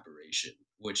collaboration,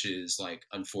 which is like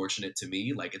unfortunate to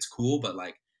me. Like it's cool, but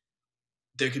like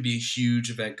there could be a huge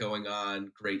event going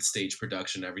on, great stage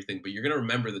production, everything, but you're going to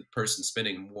remember the person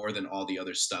spinning more than all the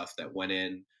other stuff that went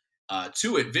in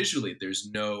to it visually. There's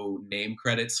no name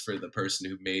credits for the person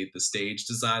who made the stage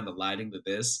design, the lighting, the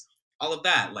this, all of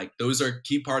that. Like those are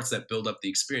key parts that build up the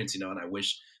experience, and I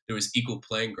wish there was equal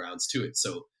playing grounds to it.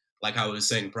 So, like I was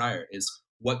saying prior, is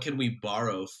what can we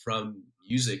borrow from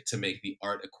music to make the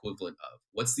art equivalent of?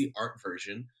 What's the art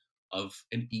version of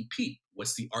an EP?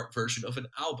 What's the art version of an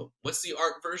album? What's the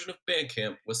art version of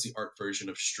Bandcamp? What's the art version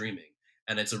of streaming?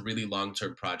 And it's a really long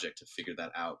term project to figure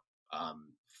that out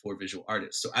for visual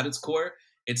artists. So at its core,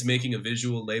 it's making a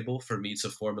visual label for me to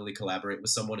formally collaborate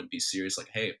with someone and be serious. Like,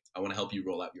 hey, I want to help you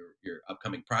roll out your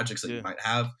upcoming projects that you Yeah. might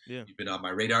have. Yeah. You've been on my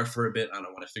radar for a bit, and I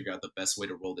want to figure out the best way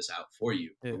to roll this out for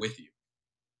you or Yeah. with you.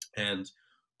 And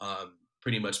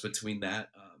pretty much between that,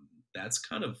 that's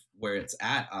kind of where it's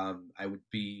at. I would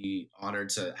be honored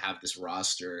to have this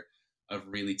roster of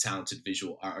really talented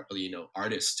visual art,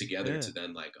 artists together Yeah. to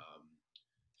then like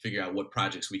figure out what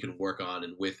projects we can work on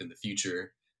and with in the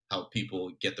future, help people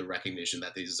get the recognition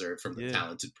that they deserve from the Yeah.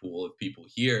 talented pool of people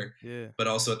here. Yeah. But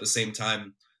also at the same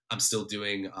time, I'm still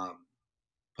doing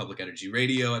Public Energy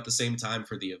Radio at the same time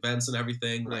for the events and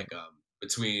everything. Right. Like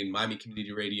between Miami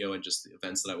Community Radio and just the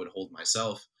events that I would hold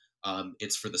myself,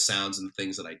 it's for the sounds and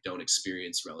things that I don't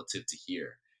experience relative to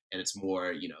here, and it's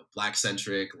more black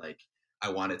centric. Like I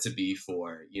want it to be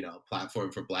for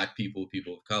platform for black people,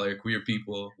 people of color, queer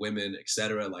people, women,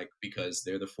 etc. Like because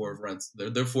they're the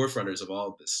forerunners of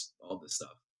all this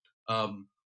stuff. Um,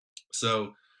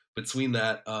 so between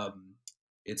that,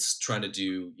 it's trying to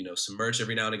do some merch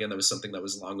every now and again. That was something that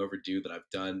was long overdue that I've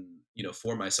done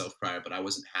for myself prior, but I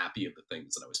wasn't happy of the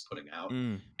things that I was putting out.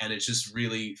 Mm. And it's just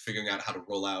really figuring out how to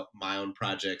roll out my own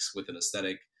projects with an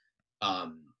aesthetic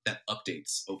that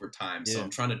updates over time. So Yeah. I'm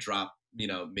trying to drop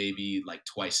maybe like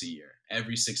twice a year.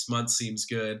 Every 6 months seems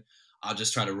good. I'll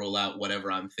just try to roll out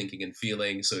whatever I'm thinking and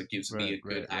feeling, so it gives me Right. a good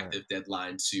Right. Right. active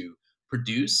deadline to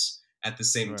produce at the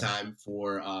same Right. time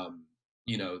for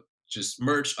just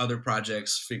merch, other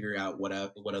projects, figure out what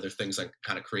other things I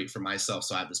kind of create for myself.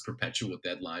 So I have this perpetual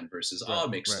deadline versus Right. I'll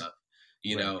make Right. stuff.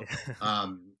 you Right. know.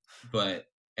 Um, but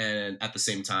and at the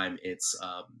same time, it's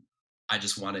I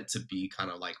just want it to be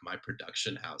kind of like my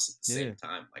production house at the Yeah, same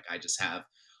time. Like I just have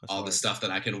that's all the hard. stuff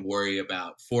that I can worry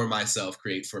about for myself,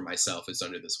 create for myself is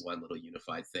under this one little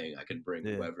unified thing. I can bring Yeah,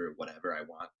 whoever, whatever I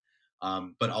want.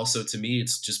 But also to me,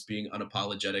 it's just being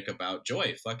unapologetic about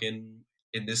joy. Fucking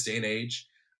in this day and age,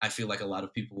 I feel like a lot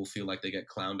of people will feel like they get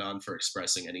clowned on for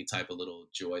expressing any type of little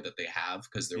joy that they have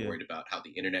because they're yeah, worried about how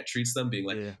the internet treats them. Being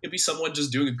like, yeah. it'd be someone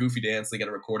just doing a goofy dance, they get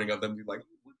a recording of them, be like,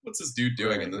 "What's this dude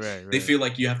doing?" Right, And right, they right. feel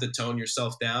like you have to tone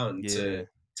yourself down to Yeah,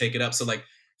 take it up. So like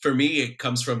for me, it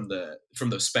comes from the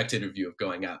spectator view of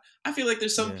going out. I feel like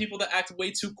there's some yeah, people that act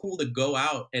way too cool to go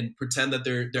out and pretend that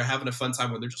they're having a fun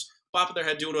time when they're just bopping their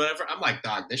head doing whatever. I'm like,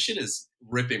 dog, this shit is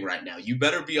ripping right now. You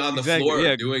better be on the exactly. floor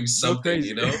Yeah, doing go something,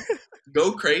 crazy.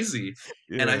 go crazy.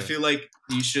 And I Yeah, feel like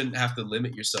you shouldn't have to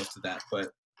limit yourself to that. But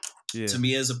yeah, to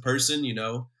me as a person,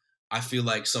 I feel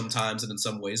like sometimes and in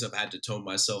some ways I've had to tone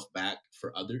myself back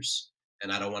for others.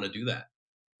 And I don't want to do that.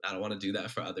 I don't want to do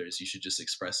that for others. You should just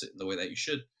express it in the way that you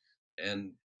should.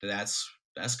 And that's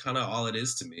kind of all it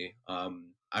is to me.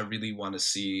 I really want to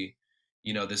see,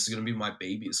 this is gonna be my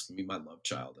baby. It's gonna be my love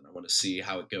child, and I want to see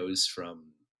how it goes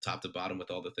from top to bottom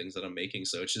with all the things that I'm making.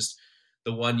 So it's just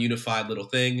the one unified little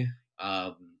thing.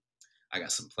 Um, I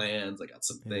got some plans. I got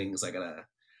some yeah. things.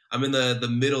 I'm in the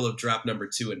middle of drop number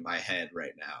two in my head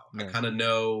right now. I Nice. kind of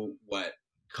know what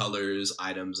colors,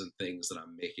 items, and things that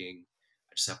I'm making.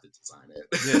 I just have to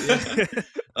Yeah, design it. yeah,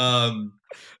 um,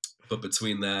 but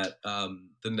between that,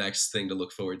 the next thing to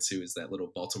look forward to is that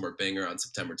little Baltimore banger on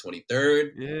September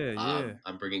 23rd. yeah, yeah,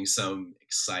 I'm bringing some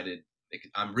excited.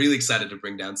 I'm really excited to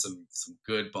bring down some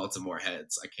good Baltimore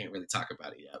heads. I can't really talk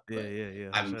about it yet, yeah, but yeah,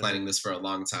 yeah. I've For been sure. planning this for a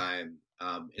long time.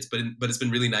 It's been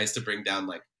really nice to bring down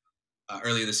like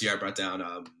earlier this year. I brought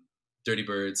down Dirty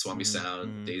Bird, Swami Mm-hmm. Sound,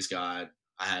 Mm-hmm. Days God.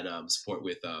 I had support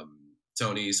with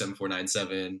Tony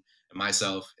 7497 and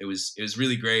myself. It was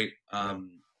really great. Yeah,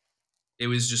 It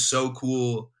was just so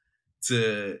cool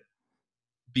to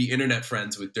be internet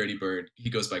friends with Dirty Bird. He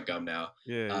goes by Gum now.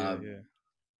 yeah, yeah, Um, yeah,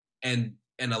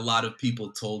 and a lot of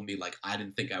people told me like I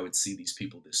didn't think I would see these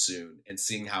people this soon, and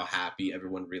seeing how happy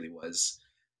everyone really was,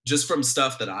 just from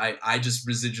stuff that I just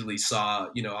residually saw,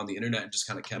 on the internet and just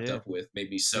kind of kept yeah, up with, made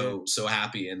me yeah, so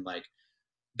happy. And like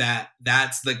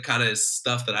that's the kind of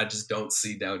stuff that I just don't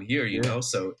see down here, yeah,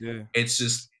 So yeah. it's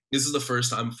just this is the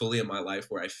first time fully in my life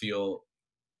where I feel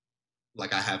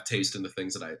like I have taste in the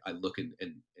things that I look and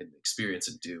experience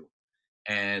and do.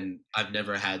 And I've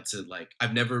never had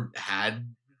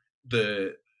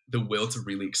the the will to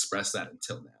really express that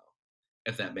until now,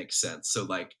 if that makes sense. So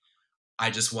like I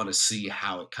just want to see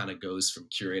how it kind of goes from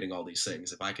curating all these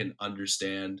things. If I can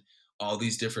understand all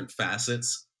these different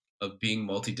facets of being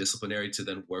multidisciplinary to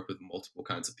then work with multiple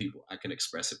kinds of people, I can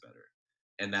express it better.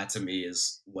 And that to me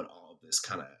is what all of this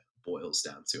kind of boils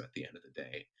down to at the end of the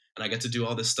day. And I get to do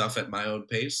all this stuff at my own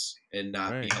pace and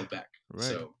not be Right, held back.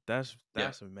 right. So, yeah.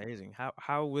 That's amazing.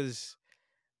 How was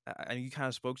and you kind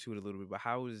of spoke to it a little bit, but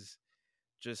how was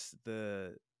just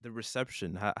the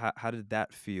reception? How did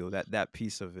that feel? That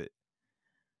piece of it?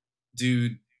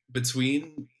 Dude,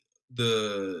 between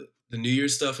the New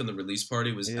Year's stuff and the release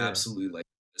party was Yeah, absolutely like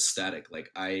ecstatic. Like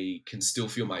I can still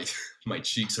feel my my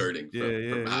cheeks hurting yeah, from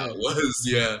yeah, how yeah, it was.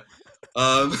 Yeah.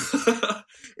 Um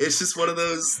it's just one of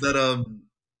those that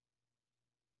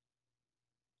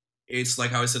it's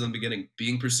like how I said in the beginning,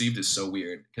 being perceived is so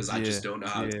weird because I yeah, just don't know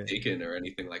how it's yeah, taken or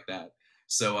anything like that.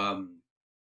 So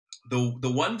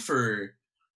the one for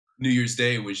New Year's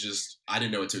Day was just I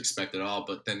didn't know what to expect at all.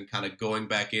 But then kind of going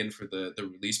back in for the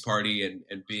release party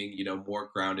and being more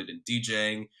grounded in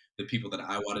DJing, the people that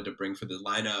I wanted to bring for the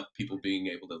lineup, people being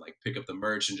able to like pick up the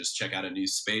merch and just check out a new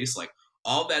space, like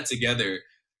all that together,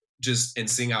 just and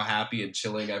seeing how happy and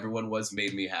chilling everyone was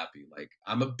made me happy. Like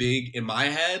I'm a big in my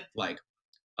head, like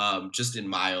just in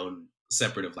my own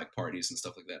separate of like parties and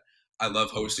stuff like that. I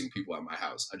love hosting people at my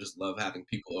house. I just love having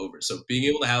people over. So being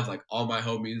able to have like all my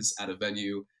homies at a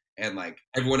venue and like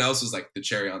everyone else was like the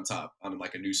cherry on top on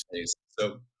like a new space.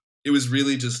 So it was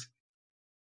really just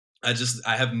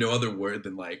I have no other word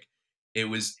than like it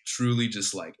was truly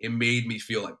just like it made me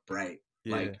feel like bright.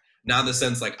 yeah, Like not in the yeah.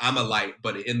 sense like I'm a light,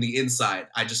 but in the inside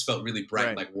I just felt really bright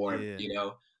and Right. like warm. Yeah.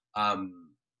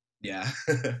 Yeah.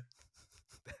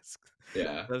 That's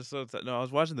Yeah. that's so no, I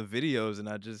was watching the videos and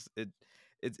I just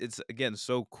it's again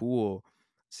so cool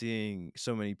seeing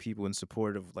so many people in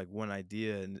support of like one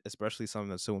idea and especially something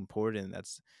that's so important.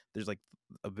 That's there's like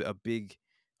a big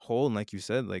hole and like you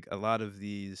said, like a lot of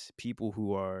these people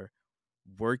who are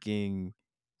working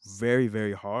very,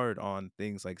 very hard on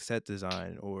things like set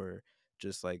design or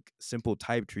just like simple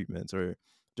type treatments or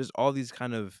just all these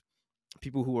kind of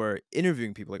people who are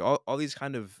interviewing people, like all these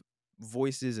kind of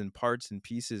voices and parts and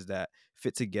pieces that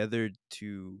fit together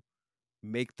to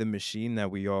make the machine that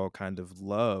we all kind of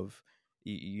love.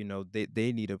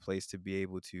 They need a place to be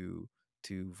able to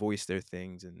voice their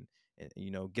things and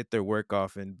get their work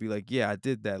off and be like, yeah, I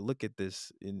did that, look at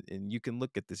this, and you can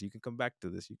look at this, you can come back to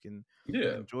this, you can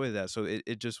Yeah. enjoy that. So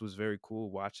it just was very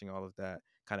cool watching all of that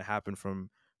kind of happen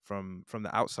from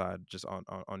the outside, just on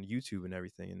YouTube and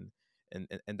everything.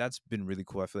 And that's been really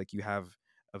cool. I feel like you have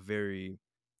a very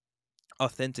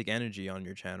authentic energy on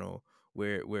your channel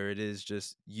where it is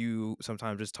just you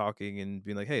sometimes just talking and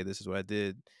being like, hey, this is what I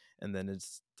did. And then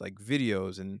it's like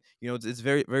videos, and it's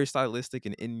very very stylistic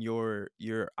and in your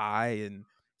eye and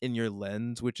in your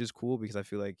lens, which is cool because I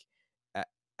feel like at,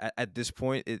 at this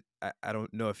point I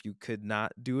don't know if you could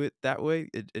not do it that way.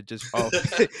 It just all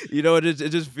it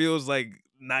just feels like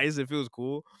nice, it feels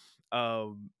cool.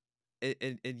 um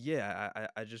and yeah,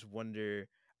 I just wonder,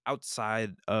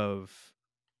 outside of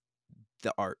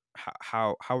the art,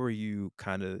 how are you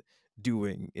kind of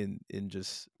doing in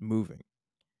just moving?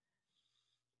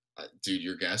 Dude,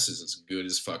 your guess is as good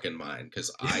as fucking mine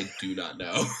because I do not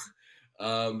know.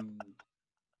 um,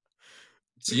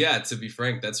 so yeah, to be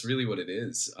frank, that's really what it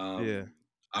is. Yeah,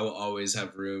 I will always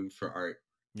have room for art.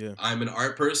 yeah, I'm an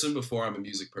art person before I'm a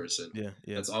music person. yeah,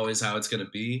 yeah, That's always how it's gonna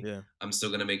be. yeah, I'm still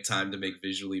gonna make time to make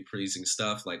visually pleasing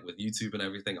stuff, like with YouTube and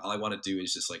everything. All I want to do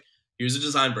is just like, here's a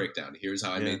design breakdown. Here's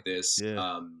how I yeah, made this.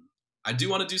 yeah, I do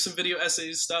want to do some video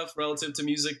essays stuff relative to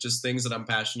music, just things that I'm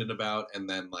passionate about, and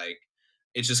then like,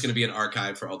 it's just gonna be an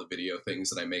archive for all the video things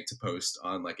that I make to post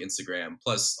on like Instagram,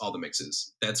 plus all the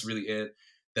mixes. That's really it.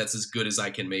 That's as good as I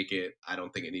can make it. I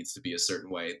don't think it needs to be a certain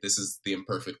way. This is the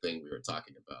imperfect thing we were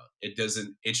talking about.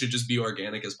 It should just be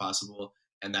organic as possible.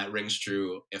 And that rings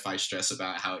true. If I stress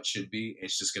about how it should be,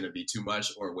 it's just going to be too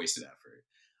much or wasted effort.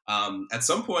 At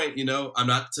some point, I'm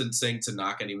not saying to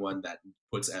knock anyone that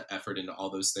puts effort into all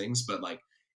those things, but like,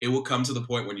 it will come to the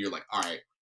point when you're like, all right,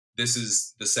 this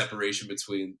is the separation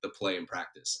between the play and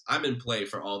practice. I'm in play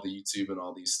for all the YouTube and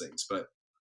all these things, but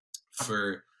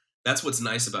for that's what's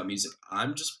nice about music.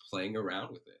 I'm just playing around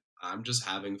with it. I'm just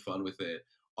having fun with it.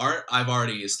 Art I've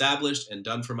already established and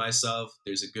done for myself.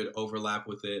 There's a good overlap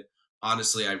with it.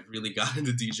 Honestly, I really got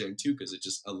into DJing too because it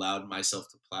just allowed myself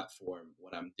to platform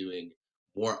what I'm doing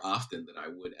more often than I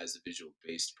would as a visual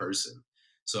based person.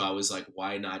 So I was like,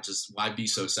 why be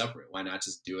so separate? Why not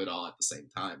just do it all at the same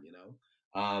time?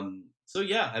 So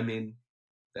yeah, I mean,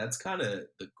 that's kind of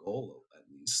the goal at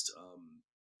least.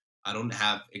 I don't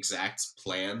have exact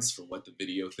plans for what the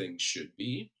video thing should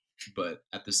be, but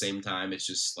at the same time, it's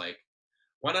just like,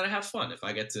 why not have fun? If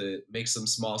I get to make some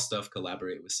small stuff,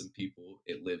 collaborate with some people,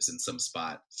 it lives in some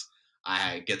spots.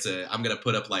 I'm gonna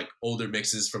put up like older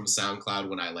mixes from SoundCloud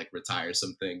when I like retire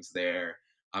some things there.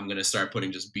 I'm gonna start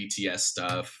putting just BTS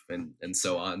stuff and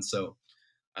so on. So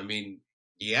I mean,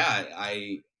 yeah,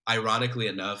 I ironically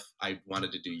enough, I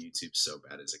wanted to do YouTube so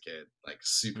bad as a kid, like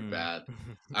super mm. bad.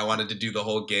 I wanted to do the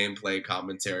whole gameplay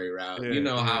commentary route. You Yeah,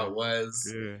 know how yeah, it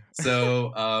was. yeah,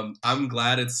 So I'm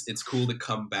glad it's cool to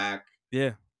come back,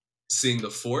 yeah, seeing the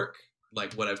fork,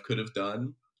 like what I could have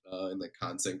done in the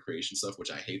content creation stuff,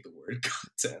 which I hate the word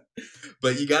content,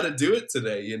 but you got to do it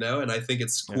today. And I think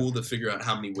it's yeah, cool to figure out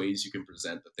how many ways you can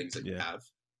present the things that you yeah, have,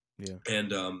 yeah,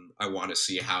 and I want to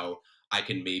see how I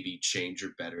can maybe change or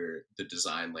better the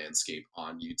design landscape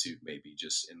on YouTube, maybe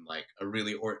just in like a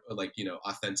really like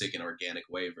authentic and organic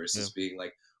way yeah. versus being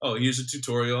like, oh, here's a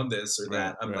tutorial on this or Right,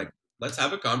 that. I'm like, right, let's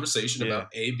have a conversation yeah, about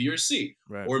A, B, or C,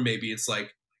 right, or maybe it's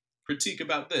like critique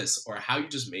about this or how you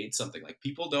just made something. Like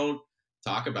people don't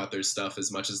talk about their stuff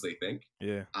as much as they think.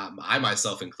 yeah, I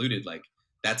myself included, like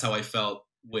that's how I felt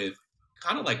with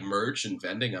kind of like merch and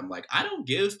vending. I'm like, I don't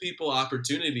give people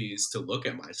opportunities to look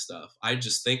at my stuff. I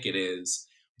just think it is.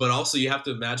 But also, you have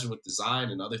to imagine with design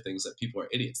and other things that people are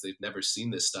idiots. They've never seen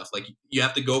this stuff. Like, you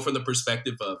have to go from the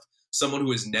perspective of someone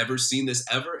who has never seen this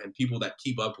ever and people that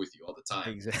keep up with you all the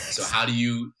time. So exactly.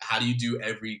 how do you do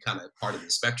every kind of part of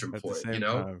the spectrum At the for it, same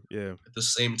time, yeah, at the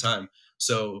same time?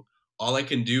 So all I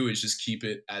can do is just keep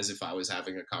it as if I was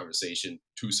having a conversation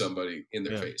to somebody in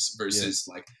their yeah, face yeah, versus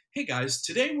like, hey guys,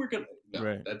 today we're gonna no,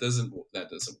 right, that doesn't work.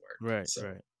 right, So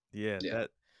right. Yeah, yeah.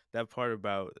 that part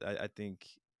about, I think,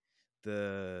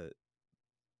 the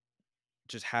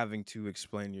just having to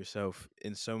explain yourself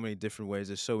in so many different ways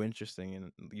is so interesting.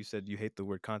 And you said you hate the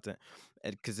word content,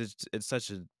 because it's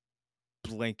such a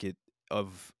blanket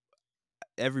of,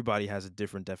 everybody has a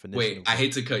different definition Wait, of I what.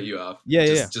 hate to cut you off. Yeah,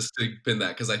 yeah, Just to pin that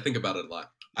because I think about it a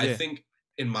lot. I yeah, think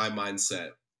in my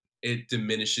mindset, it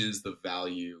diminishes the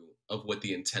value of what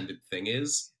the intended thing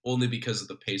is, only because of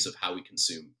the pace of how we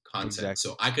consume content. Exactly.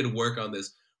 So I could work on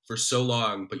this for so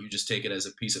long, but you just take it as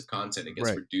a piece of content. It gets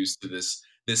Right. reduced to this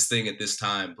thing at this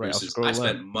time Right. I'll versus I scroll up.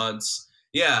 spent months.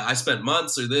 Yeah, I spent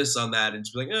months or this on that, and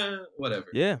just be like, whatever.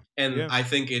 Yeah. And Yeah. I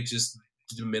think it just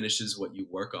diminishes what you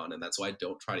work on, and that's why I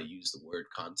don't try to use the word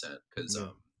content because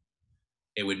Yeah.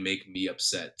 it would make me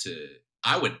upset to.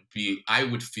 I would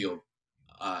feel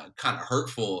kind of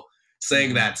hurtful saying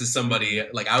Hmm. that to Hmm. somebody.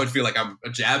 Like I would feel like I'm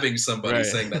jabbing somebody Right.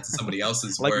 saying that to somebody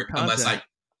else's Like your work unless content. I.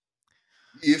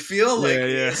 You feel like Yeah.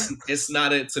 Yeah. it's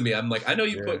not it to me. I'm like I know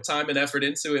you Yeah. put time and effort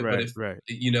into it, but Right. if Right.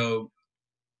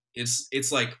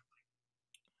 it's like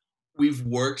we've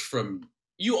worked from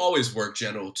you always work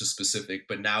general to specific,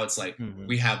 but now it's like Hmm.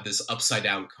 we have this upside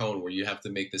down cone where you have to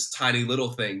make this tiny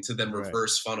little thing to then Right.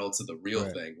 reverse funnel to the real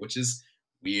Right. thing, which is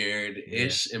weird Yeah.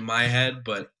 ish in my head.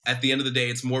 But at the end of the day,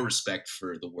 it's more respect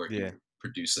for the work Yeah. you're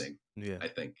producing, Yeah. I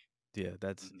think. Yeah.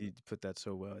 That's Hmm. you put that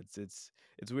so well. It's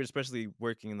weird, especially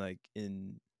working like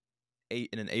in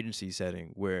an agency setting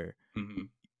where Hmm.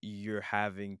 you're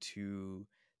having to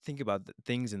think about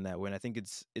things in that way. And I think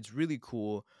it's really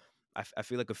cool. I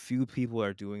feel like a few people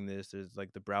are doing this. There's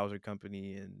like the browser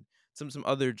company and some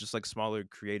other just like smaller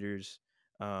creators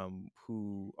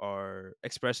who are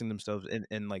expressing themselves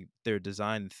in like their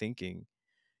design thinking.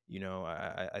 You know,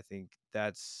 I think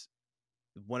that's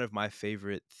one of my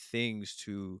favorite things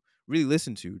to really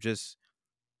listen to. Just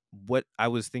what I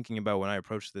was thinking about when I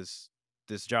approached this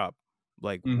job.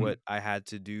 Like Hmm. what I had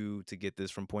to do to get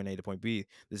this from point A to point B.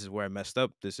 This is where I messed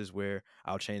up. This is where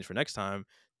I'll change for next time.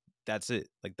 That's it.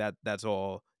 Like that's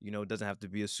all. You know, it doesn't have to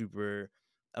be a super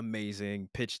amazing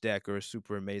pitch deck or a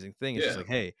super amazing thing. It's just Yeah. like,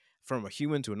 hey, from a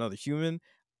human to another human,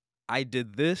 I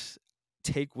did this.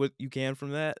 Take what you can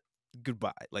from that.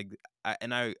 Goodbye. Like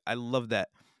I love that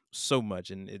so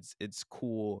much, and it's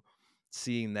cool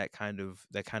seeing that kind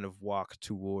of walk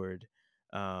toward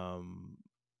um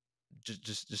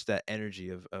just that energy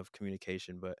of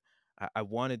communication. But I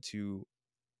wanted to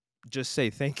just say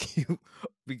thank you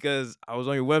because I was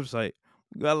on your website.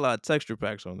 You got a lot of texture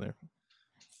packs on there.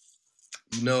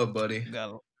 You know it, buddy. You got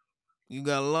a, you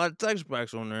got a lot of texture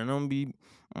packs on there, and I'm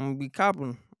gonna be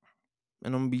copping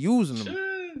and I'm gonna be using them.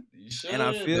 You And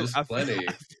I should. feel There's I feel plenty.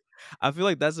 I feel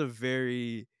like that's a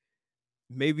very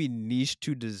maybe niche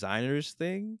to designers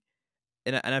thing,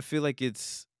 and I feel like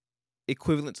it's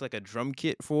equivalent to like a drum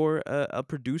kit for a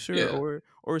producer Yeah.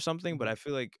 or something. But Mhm. I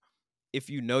feel like if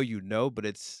you know, you know. But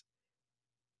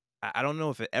I don't know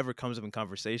if it ever comes up in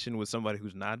conversation with somebody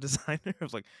who's not a designer.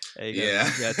 It's like, hey, Yeah.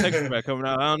 you got a texture pack coming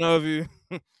out. I don't know if you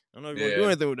I don't know if you want to do Yeah.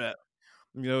 anything with that.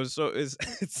 You know, so it's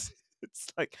it's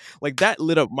like that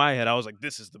lit up my head. I was like,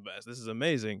 this is the best. This is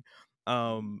amazing.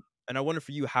 Mhm. And I wonder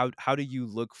for you, how do you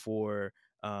look for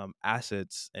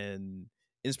assets and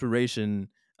inspiration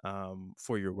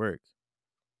for your work?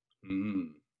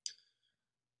 Mm.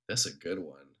 That's a good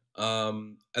one.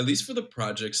 At least for the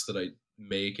projects that I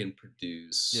make and Yeah,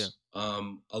 produce,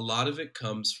 a lot of it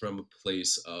comes from a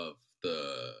place of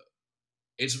the.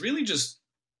 It's really just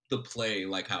the play,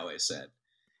 like how I said.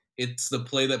 It's the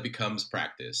play that becomes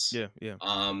practice. yeah, yeah,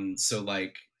 So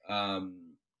like,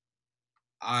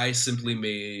 I simply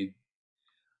made.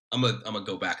 I'm gonna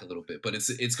go back a little bit, but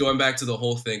it's going back to the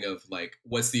whole thing of like,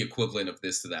 what's the equivalent of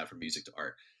this to that from music to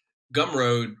art.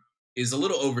 Gumroad is a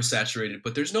little oversaturated,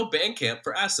 but there's no Bandcamp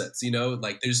for assets.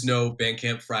 Like there's no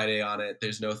Bandcamp Friday on it.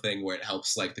 There's no thing where it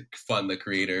helps like fund the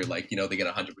creator. Like they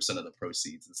get 100% of the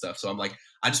proceeds and stuff. So I'm like,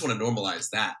 I just want to normalize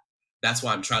that. That's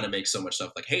why I'm trying to make so much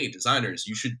stuff. Like, hey, designers,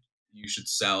 you should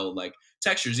sell like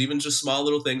textures, even just small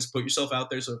little things. Put yourself out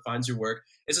there so it finds your work.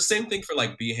 It's the same thing for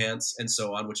like Behance and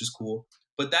so on, which is cool.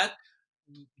 But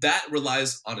that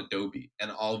relies on Adobe and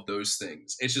all of those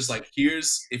things. It's just like,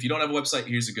 here's if you don't have a website,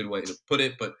 here's a good way to put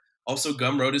it. But also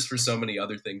Gumroad is for so many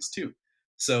other things too.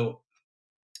 So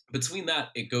between that,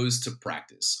 it goes to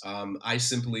practice. I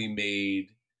simply made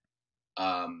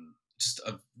just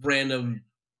a random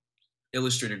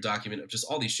Illustrator document of just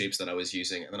all these shapes that I was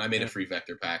using, and then I made a yeah, free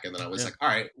vector pack, and then I was yeah, like, all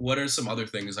right, what are some other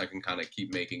things I can kind of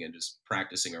keep making and just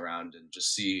practicing around and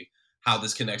just see how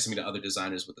this connects me to other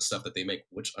designers with the stuff that they make,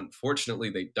 which unfortunately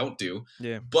they don't do.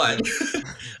 yeah, But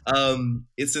yeah,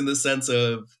 it's in the sense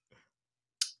of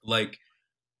like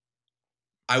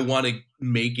I want to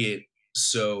make it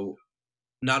so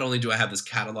not only do I have this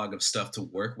catalog of stuff to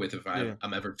work with if yeah,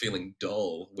 I'm ever feeling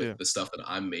dull with yeah, the stuff that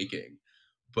I'm making,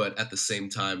 but at the same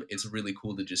time, it's really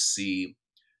cool to just see,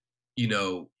 you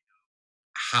know,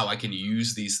 how I can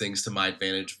use these things to my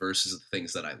advantage versus the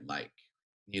things that I like.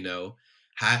 You know,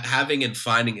 having and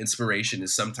finding inspiration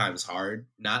is sometimes hard,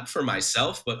 not for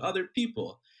myself, but other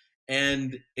people.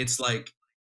 And it's like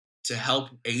to help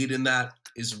aid in that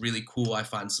is really cool. I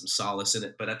find some solace in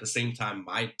it, but at the same time,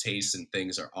 my tastes and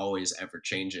things are always ever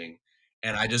changing,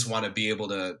 and I just want to be able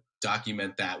to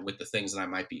document that with the things that I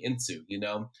might be into.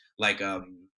 Like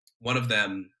one of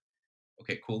them.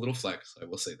 Okay, cool little flex. I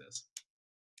will say this.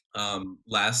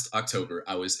 Last October,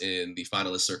 I was in the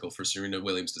finalist circle for Serena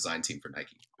Williams' design team for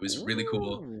Nike. It was really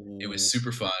cool. It was Ooh.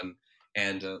 super fun.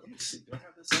 And let me see, do I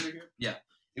have this under here? Yeah,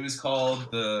 it was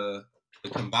called the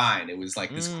Combine. It was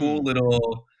like this cool Mm.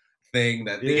 little thing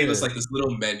that they gave us Yeah. like this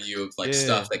little menu of like Yeah.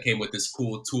 stuff that came with this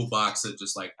cool toolbox that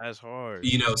just like That's hard.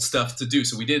 stuff to do.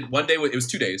 So we did one day. It was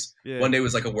 2 days. Yeah. One day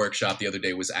was like a workshop. The other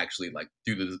day was actually like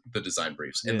do the design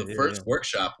briefs. And Yeah. the Yeah. first Yeah.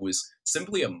 workshop was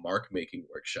simply a mark making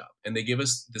workshop. And they give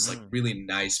us this like Mm. really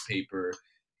nice paper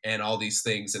and all these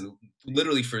things. And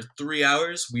literally for 3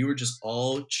 hours, we were just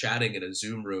all chatting in a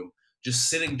Zoom room, just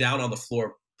sitting down on the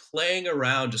floor, playing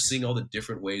around, just seeing all the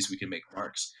different ways we can make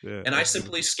marks. Yeah. And I That's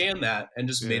simply beautiful. scanned that and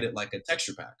just made Yeah. it like a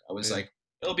texture pack. I was Yeah. like,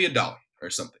 it'll be $1 or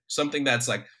something that's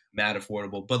like mad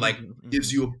affordable, but like Hmm.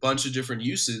 gives Hmm. you a bunch of different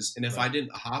uses. And if Right. I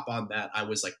didn't hop on that, I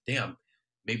was like, damn,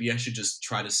 maybe I should just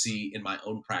try to see in my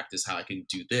own practice how I can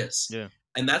do this. Yeah.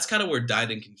 And that's kind of where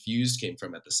Dyed and Confused came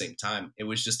from at the same time. It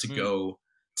was just to Mm. go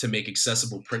to make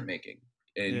accessible printmaking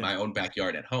in Yeah. my own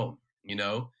backyard at home,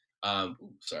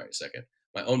 sorry a second.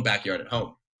 My own backyard at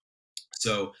home.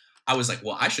 So I was like,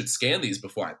 well, I should scan these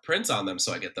before I print on them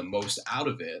so I get the most out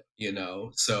of it.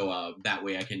 So that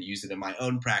way I can use it in my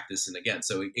own practice. And again,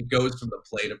 so it goes from the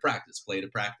play to practice.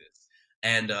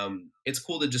 And it's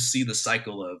cool to just see the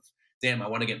cycle of, damn, I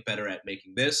want to get better at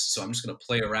making this. So I'm just going to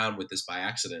play around with this by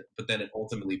accident. But then it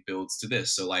ultimately builds to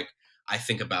this. So, like, I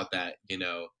think about that,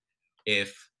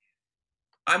 if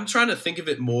I'm trying to think of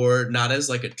it more not as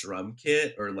like a drum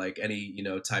kit or like any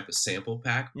type of sample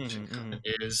pack, which it Hmm. kind Hmm. of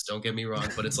is, don't get me wrong,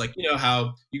 but it's like,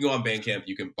 how you go on Bandcamp,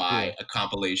 you can Yeah. buy a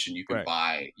compilation, you can Right.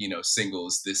 buy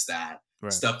singles, this, that,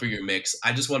 Right. stuff for your mix.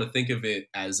 I just want to think of it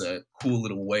as a cool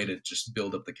little way to just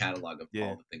build up the catalog of Yeah.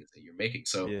 all the things that you're making.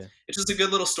 So Yeah. it's just a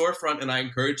good little storefront, and I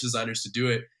encourage designers to do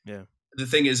it. Yeah. The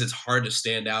thing is, it's hard to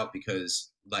stand out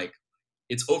because like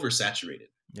it's oversaturated.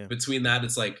 Yeah. Between that,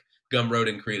 it's like Gumroad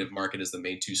and Creative Market is the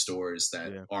main two stores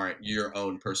that Yeah. aren't your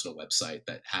own personal website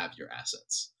that have your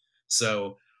assets.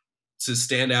 So to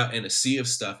stand out in a sea of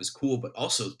stuff is cool, but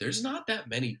also there's not that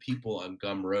many people on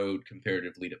Gumroad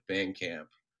comparatively to Bandcamp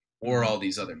or Hmm. all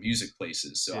these other music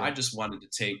places. So I Yeah. just wanted to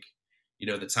take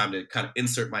the time to kind of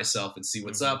insert myself and see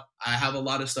what's Hmm. up. I have a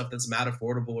lot of stuff that's not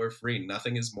affordable or free.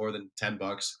 Nothing is more than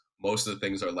 $10. Most of the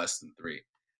things are less than three.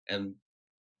 And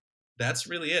that's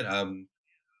really it.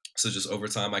 So just over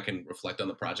time, I can reflect on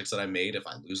the projects that I made. If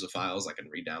I lose the files, I can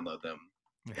re-download them.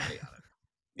 Yada yada.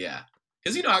 Yeah,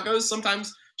 because you know how it goes.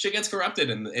 Sometimes shit gets corrupted,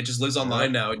 and it just lives Yep.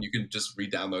 online now, and you can just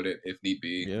re-download it if need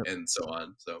be, Yep. and so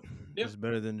on. So yeah, It's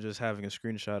better than just having a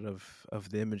screenshot of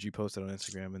the image you posted on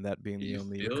Instagram and that being the you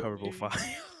only feel recoverable me?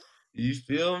 file. You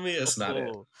feel me? That's not it.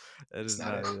 Oh, that It's is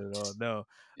not not it. it at all. No.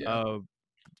 Yeah, Uh,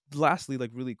 Lastly,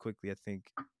 like really quickly, I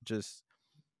think just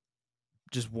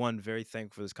just one, very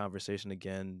thankful for this conversation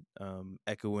again.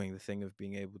 Echoing the thing of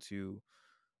being able to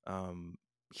um,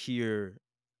 hear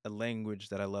a language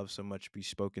that I love so much be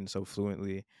spoken so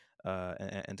fluently,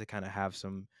 and to kind of have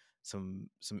some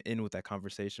in with that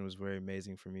conversation was very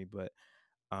amazing for me. But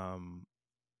um,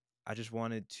 I just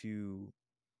wanted to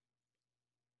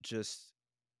just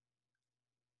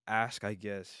ask, I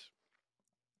guess,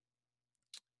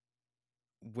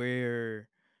 where,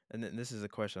 and then this is a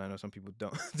question I know some people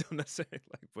don't don't necessarily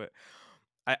like, but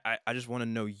I just want to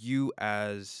know you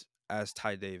as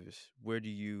Ty Davis. Where do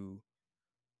you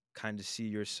kind of see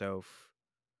yourself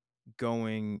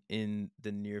going in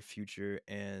the near future,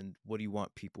 and what do you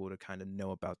want people to kind of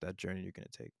know about that journey you're going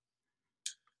to take?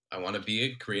 I want to be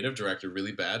a creative director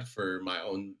really bad for my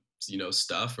own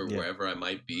stuff or Yeah. wherever I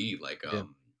might be. Like Yeah.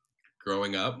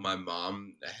 growing up, my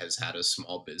mom has had a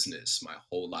small business my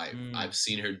whole life. Mm. I've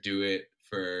seen her do it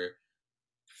for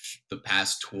the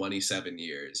past 27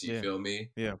 years. You Yeah. feel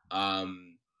me? Yeah.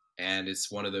 Um, and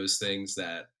it's one of those things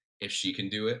that if she can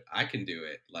do it, I can do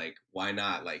it. Like, why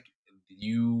not? Like,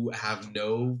 you have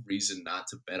no reason not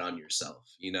to bet on yourself.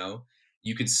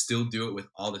 You can still do it with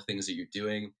all the things that you're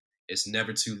doing. It's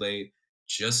never too late.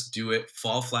 Just do it.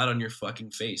 Fall flat on your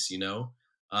fucking face.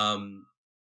 Um,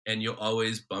 and you'll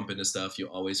always bump into stuff. You'll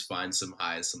always find some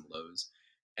highs, some lows.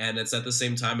 And it's at the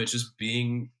same time, it's just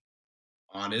being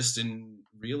honest and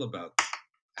real about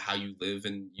how you live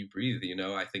and you breathe.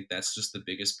 I think that's just the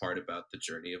biggest part about the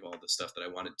journey of all the stuff that I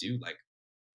want to do. Like,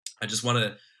 I just want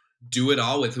to do it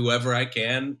all with whoever I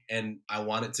can, and I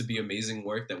want it to be amazing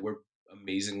work that we're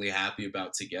amazingly happy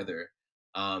about together.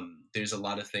 There's a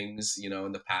lot of things,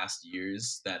 in the past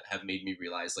years that have made me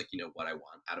realize, like, what I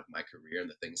want out of my career and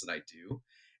the things that I do.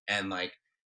 And like,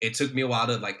 it took me a while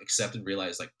to like accept and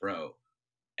realize, like, bro,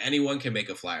 anyone can make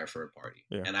a flyer for a party.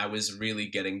 Yeah. And I was really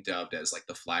getting dubbed as like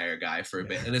the flyer guy for a Yeah.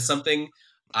 bit. And it's something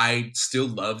I still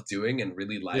love doing and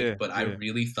really like, Yeah. but I Yeah.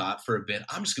 really thought for a bit,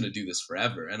 I'm just gonna do this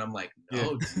forever. And I'm like, Yeah.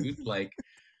 no, dude, like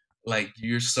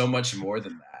you're so much more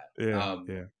than that. Yeah.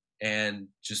 Yeah. And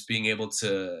just being able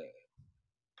to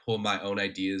pull my own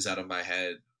ideas out of my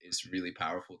head is really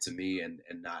powerful to me, and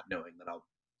not knowing that I'll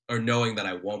or knowing that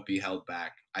I won't be held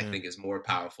back, I Yeah. think is more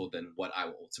powerful than what I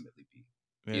will ultimately be.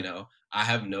 Yeah. I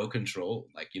have no control,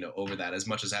 like, over that, as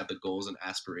much as I have the goals and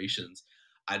aspirations.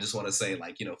 I just want to say,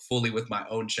 like, fully with my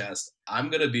own chest, I'm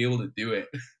going to be able to do it.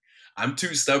 I'm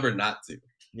too stubborn not to.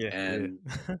 Yeah. Yeah. And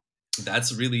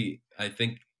that's really, I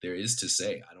think there is to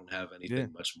say. I don't have Yeah.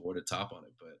 anything much more to top on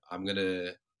it, but I'm going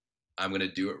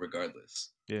to do it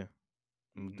regardless. Yeah.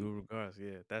 I'm gonna Mhm. do it regardless.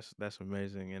 Yeah, that's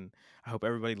amazing, and I hope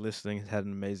everybody listening has had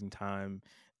an amazing time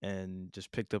and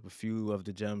just picked up a few of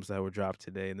the gems that were dropped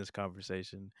today in this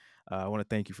conversation. I want to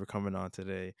thank you for coming on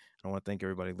today. I want to thank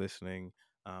everybody listening.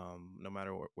 No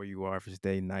matter where you are, if it's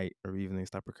day, night, or evening,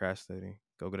 stop procrastinating.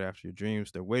 Go get after your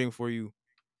dreams. They're waiting for you.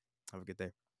 Have a good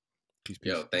day. Peace,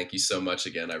 Yo, peace. thank you so much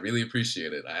again. I really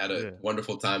appreciate it. I had a Yeah.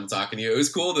 wonderful time talking to you. It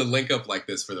was cool to link up like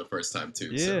this for the first time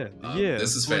too. So Yeah. Yeah.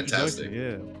 this It's a is cool introduction. fantastic.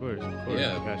 Yeah. Of course. Of course.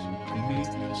 Yeah. I got you. Hmm.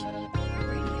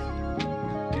 Destination.